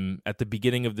him at the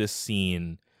beginning of this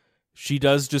scene. She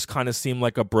does just kind of seem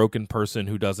like a broken person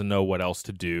who doesn't know what else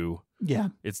to do. Yeah.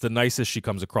 It's the nicest she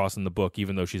comes across in the book,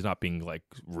 even though she's not being like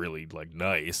really like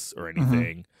nice or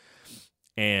anything.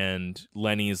 And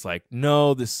Lenny's like,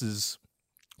 "No, this is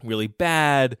really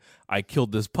bad. I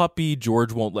killed this puppy.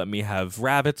 George won't let me have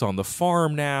rabbits on the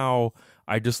farm now.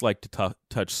 I just like to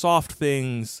touch soft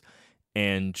things."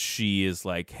 And she is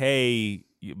like, "Hey,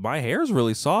 my hair's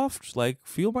really soft. Like,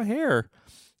 feel my hair."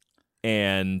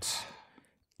 And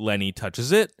Lenny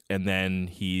touches it, and then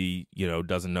he,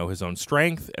 doesn't know his own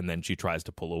strength, and then she tries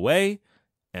to pull away,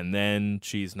 and then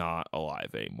she's not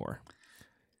alive anymore.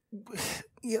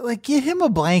 Yeah, like, give him a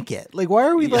blanket. Like, why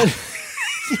are we letting...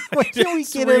 Why can't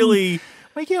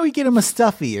we get him a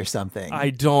stuffy or something?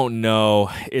 I don't know.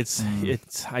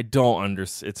 I don't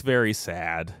understand. It's very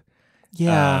sad.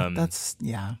 Yeah,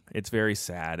 It's very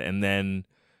sad. And then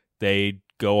they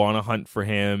go on a hunt for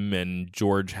him, and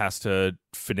George has to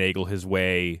finagle his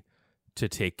way to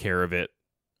take care of it.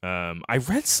 I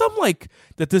read some like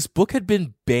that this book had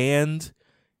been banned,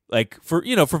 like for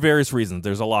various reasons.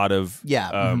 There's a lot of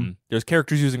there's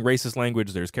characters using racist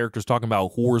language. There's characters talking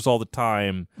about whores all the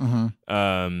time.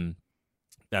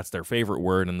 That's their favorite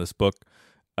word in this book.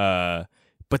 But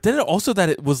then also that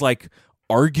it was like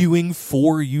arguing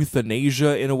for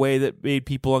euthanasia in a way that made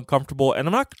people uncomfortable. And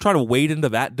I'm not trying to wade into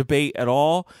that debate at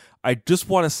all. I just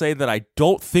want to say that I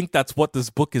don't think that's what this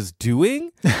book is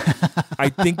doing. I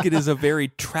think it is a very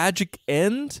tragic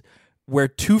end where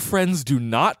two friends do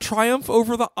not triumph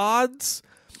over the odds.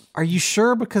 Are you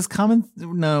sure? Because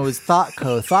no, it's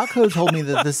ThoughtCo. ThoughtCo told me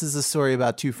that this is a story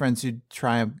about two friends who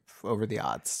triumph over the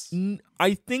odds.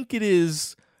 I think it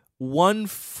is one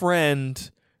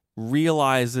friend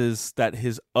realizes that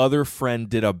his other friend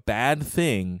did a bad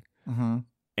thing,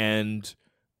 and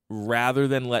rather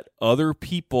than let other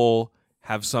people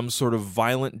have some sort of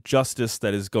violent justice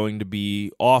that is going to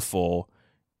be awful,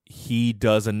 he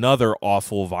does another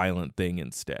awful violent thing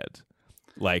instead.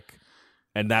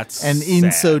 And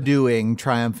in so doing,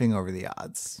 triumphing over the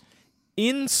odds.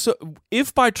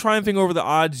 If by triumphing over the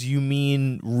odds you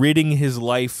mean ridding his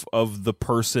life of the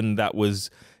person that was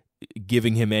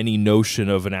giving him any notion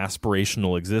of an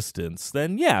aspirational existence,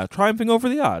 then yeah, triumphing over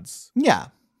the odds. Yeah.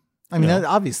 I mean,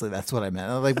 obviously that's what I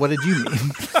meant. Like, what did you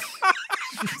mean?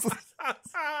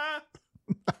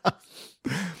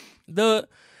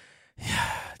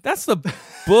 That's the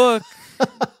book.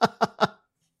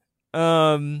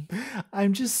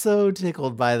 I'm just so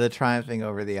tickled by the triumphing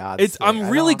over the odds. I'm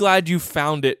really glad you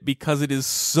found it, because it is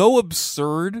so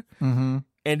absurd, and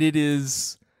it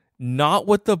is not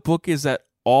what the book is at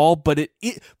all. But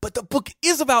but the book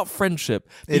is about friendship.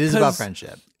 It is about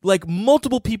friendship. Like,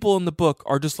 multiple people in the book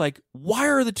are just like, why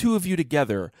are the two of you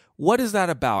together? What is that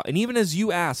about? And even as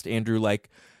you asked, Andrew,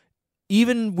 like,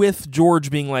 even with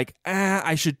George being like,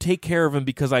 I should take care of him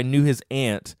because I knew his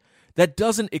aunt, that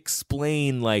doesn't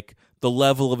explain like the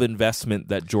level of investment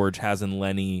that George has in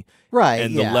Lenny, right?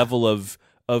 And the level of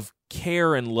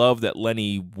care and love that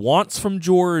Lenny wants from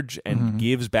George and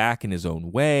gives back in his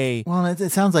own way. Well,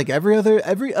 it sounds like every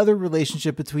other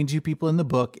relationship between two people in the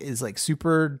book is like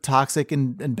super toxic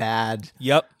and bad.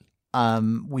 Yep.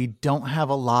 We don't have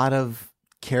a lot of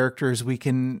characters we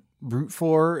can root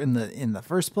for in the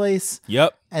first place.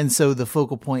 Yep. And so the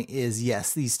focal point is,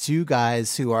 yes, these two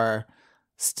guys who are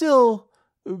still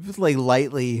like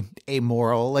lightly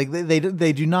amoral. Like they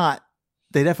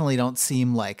definitely don't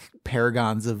seem like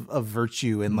paragons of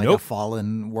virtue in like a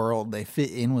fallen world. They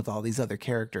fit in with all these other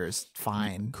characters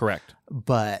fine. Correct.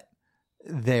 But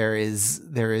there is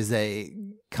a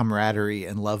camaraderie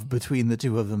and love between the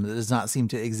two of them that does not seem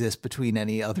to exist between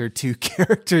any other two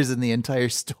characters in the entire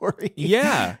story.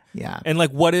 Yeah. Yeah. And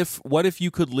like what if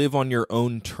you could live on your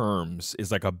own terms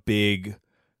is like a big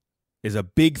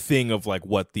thing of like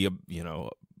what the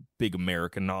big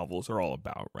American novels are all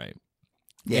about, right?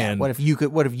 Yeah. And what if you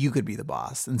could be the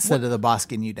boss instead of the boss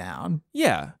getting you down?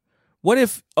 Yeah. What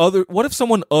if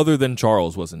someone other than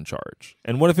Charles was in charge?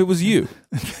 And what if it was you?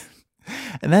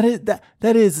 And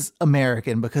that is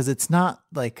American, because it's not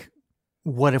like,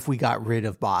 what if we got rid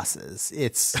of bosses?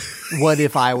 It's what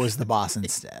if I was the boss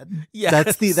instead?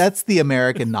 Yes. That's the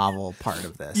American novel part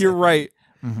of this. You're right.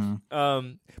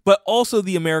 Mm-hmm. But also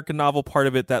the American novel part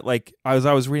of it that, like, as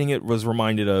I was reading it, was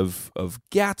reminded of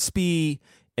Gatsby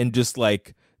and just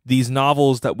like these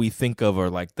novels that we think of are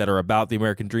like that are about the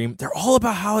American dream. They're all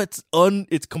about how it's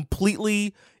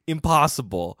completely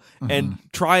impossible, and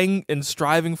trying and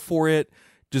striving for it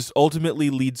just ultimately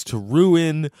leads to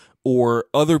ruin, or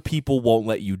other people won't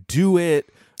let you do it.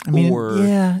 I mean,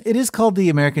 yeah, it is called the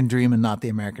American dream and not the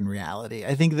American reality.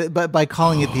 I think that by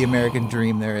calling it the American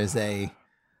dream, there is an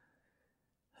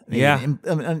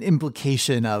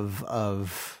implication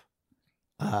of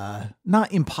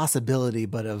not impossibility,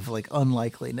 but of like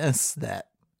unlikeliness that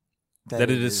it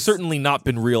has certainly not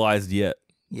been realized yet.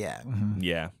 Yeah.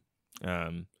 Yeah.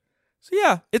 So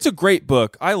yeah, it's a great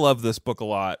book. I love this book a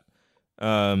lot.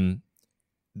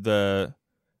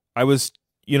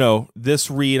 This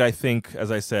read, I think,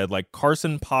 as I said, like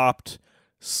Carson popped,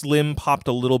 Slim popped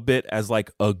a little bit as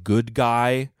like a good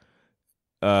guy,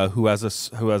 who has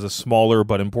a smaller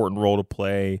but important role to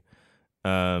play,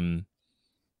 and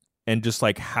just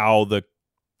like how the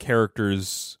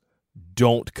characters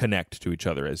don't connect to each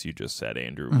other, as you just said,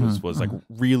 Andrew, was like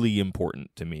really important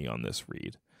to me on this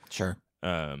read. Sure.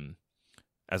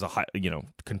 As a high,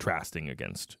 contrasting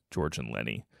against George and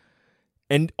Lenny.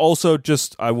 And also,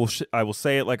 just I will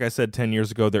say it like I said 10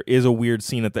 years ago. There is a weird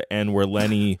scene at the end where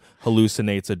Lenny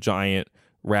hallucinates a giant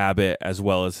rabbit as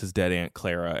well as his dead Aunt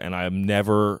Clara, and I am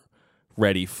never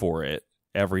ready for it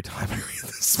every time I read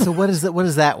this. So what does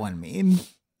that one mean?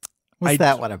 What's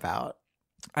that one about?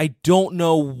 I don't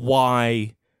know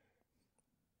why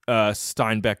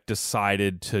Steinbeck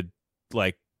decided to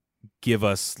like give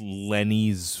us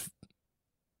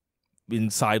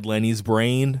inside Lenny's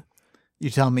brain. You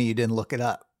tell me you didn't look it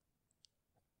up.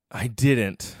 I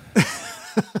didn't.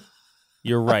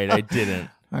 You're right, I didn't.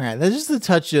 All right, that's just a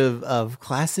touch of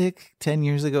classic 10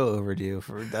 years ago Overdue,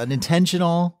 for an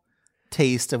intentional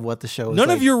taste of what the show was. None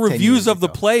like of your 10 reviews years of the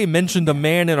ago. play mentioned a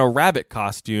man in a rabbit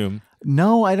costume.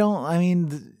 No, I don't. I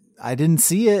mean, I didn't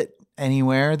see it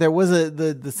anywhere. There was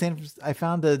I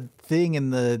found a thing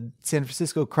in the San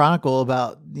Francisco Chronicle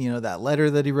about, that letter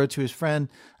that he wrote to his friend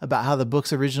about how the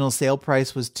book's original sale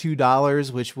price was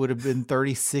 $2, which would have been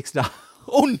 $36.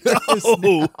 Oh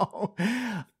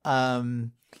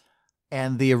no.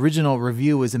 And the original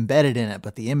review was embedded in it,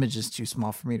 but the image is too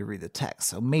small for me to read the text.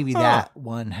 So maybe that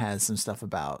one has some stuff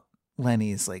about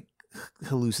Lenny's like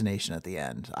hallucination at the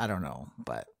end. I don't know,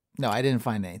 but no, I didn't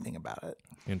find anything about it.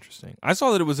 Interesting. I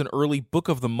saw that it was an early Book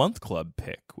of the Month Club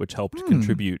pick, which helped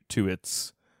contribute to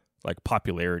its like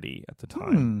popularity at the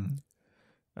time.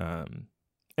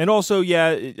 And also, yeah,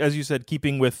 as you said,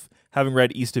 keeping with having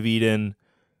read East of Eden,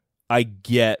 I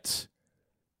get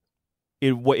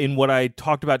in what I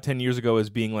talked about 10 years ago as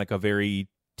being like a very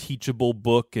teachable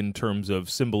book in terms of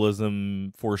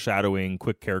symbolism, foreshadowing,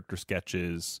 quick character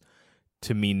sketches.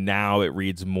 To me now, it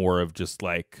reads more of just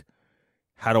like,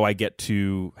 how do I,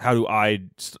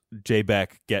 J.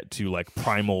 Beck, get to like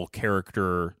primal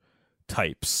character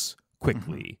types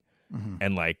quickly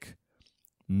and like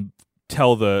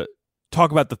talk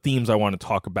about the themes I want to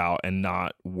talk about and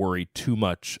not worry too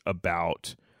much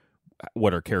about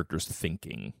what are characters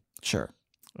thinking. Sure.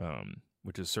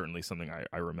 Which is certainly something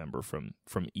I remember from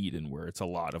Eden, where it's a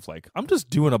lot of like, I'm just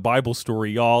doing a Bible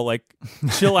story, y'all. Like,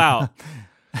 chill out.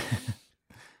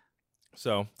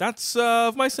 So that's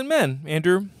of Mice and Men,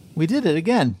 Andrew. We did it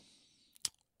again.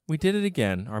 We did it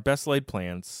again. Our best laid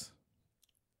plans.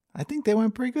 I think they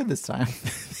went pretty good this time.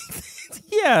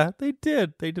 Yeah, they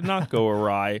did. They did not go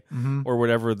awry, or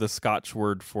whatever the Scotch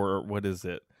word for, what is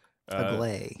it?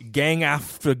 Agley. Gang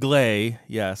after glay.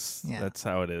 Yes, Yeah. That's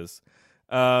how it is.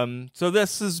 So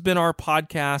this has been our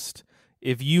podcast.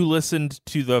 If you listened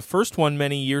to the first one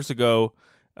many years ago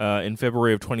in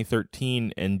February of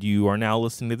 2013, and you are now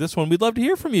listening to this one, we'd love to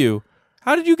hear from you.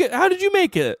 How did you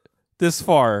make it this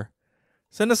far?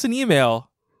 Send us an email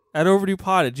at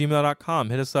overduepod@gmail.com.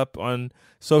 Hit us up on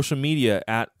social media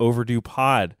at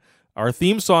overduepod. Our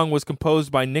theme song was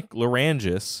composed by Nick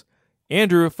Larangis.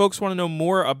 Andrew, if folks want to know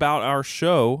more about our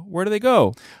show, where do they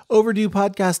go?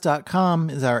 OverduePodcast.com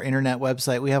is our internet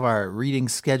website. We have our reading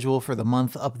schedule for the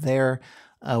month up there.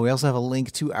 We also have a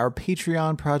link to our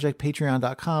Patreon project,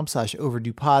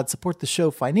 patreon.com/overduepod. Support the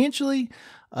show financially.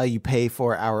 You pay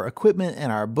for our equipment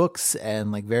and our books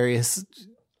and like various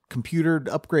computer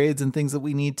upgrades and things that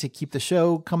we need to keep the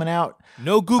show coming out.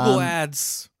 No Google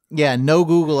ads. Yeah, no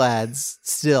Google ads.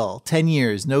 Still 10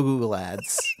 years, no Google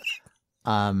ads.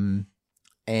 And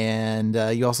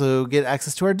you also get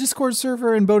access to our Discord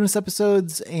server and bonus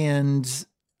episodes and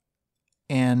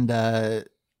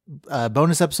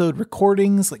bonus episode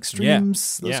recordings, like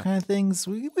streams, those kind of things.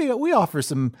 We offer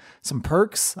some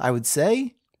perks, I would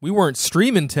say. We weren't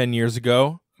streaming 10 years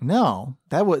ago. No,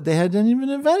 they hadn't even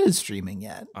invented streaming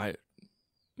yet.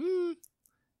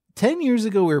 10 years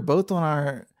ago, we were both on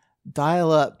our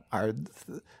dial-up, our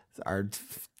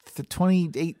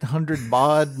 2800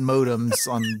 baud modems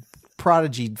on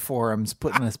Prodigy forums,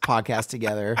 putting this podcast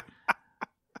together.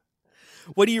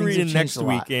 What are you Things reading next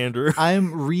week, Andrew?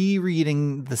 I'm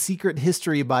rereading The Secret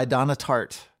History by Donna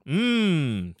Tartt.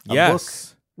 Yes. Book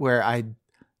where I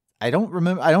don't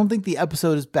remember. I don't think the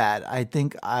episode is bad. I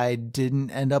think I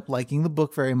didn't end up liking the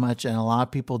book very much, and a lot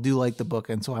of people do like the book,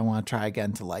 and so I want to try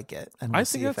again to like it, and we'll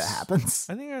see if it happens.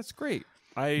 I think that's great.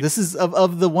 This is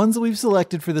of the ones that we've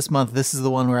selected for this month. This is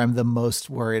the one where I'm the most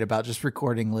worried about just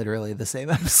recording literally the same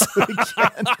episode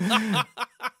again.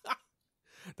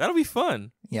 That'll be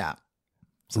fun. Yeah.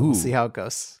 So we'll see how it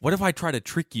goes. What if I try to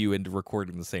trick you into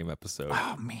recording the same episode?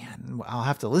 Oh, man. I'll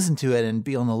have to listen to it and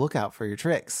be on the lookout for your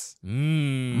tricks. All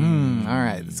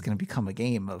right. It's going to become a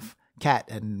game of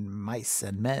cat and mice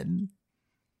and men.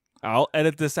 I'll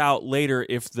edit this out later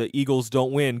if the Eagles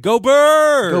don't win. Go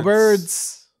Birds! Go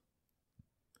Birds!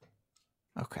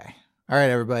 Okay. All right,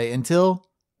 everybody. Until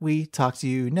we talk to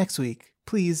you next week,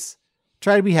 please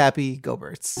try to be happy. Go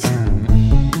Birds.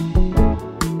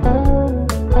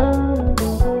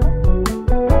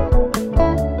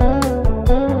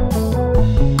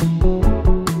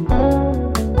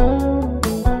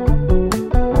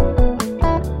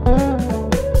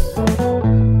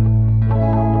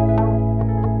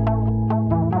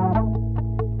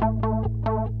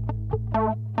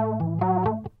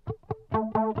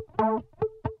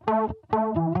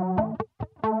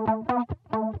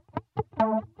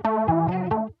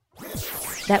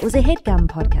 That was a HeadGum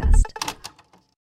podcast.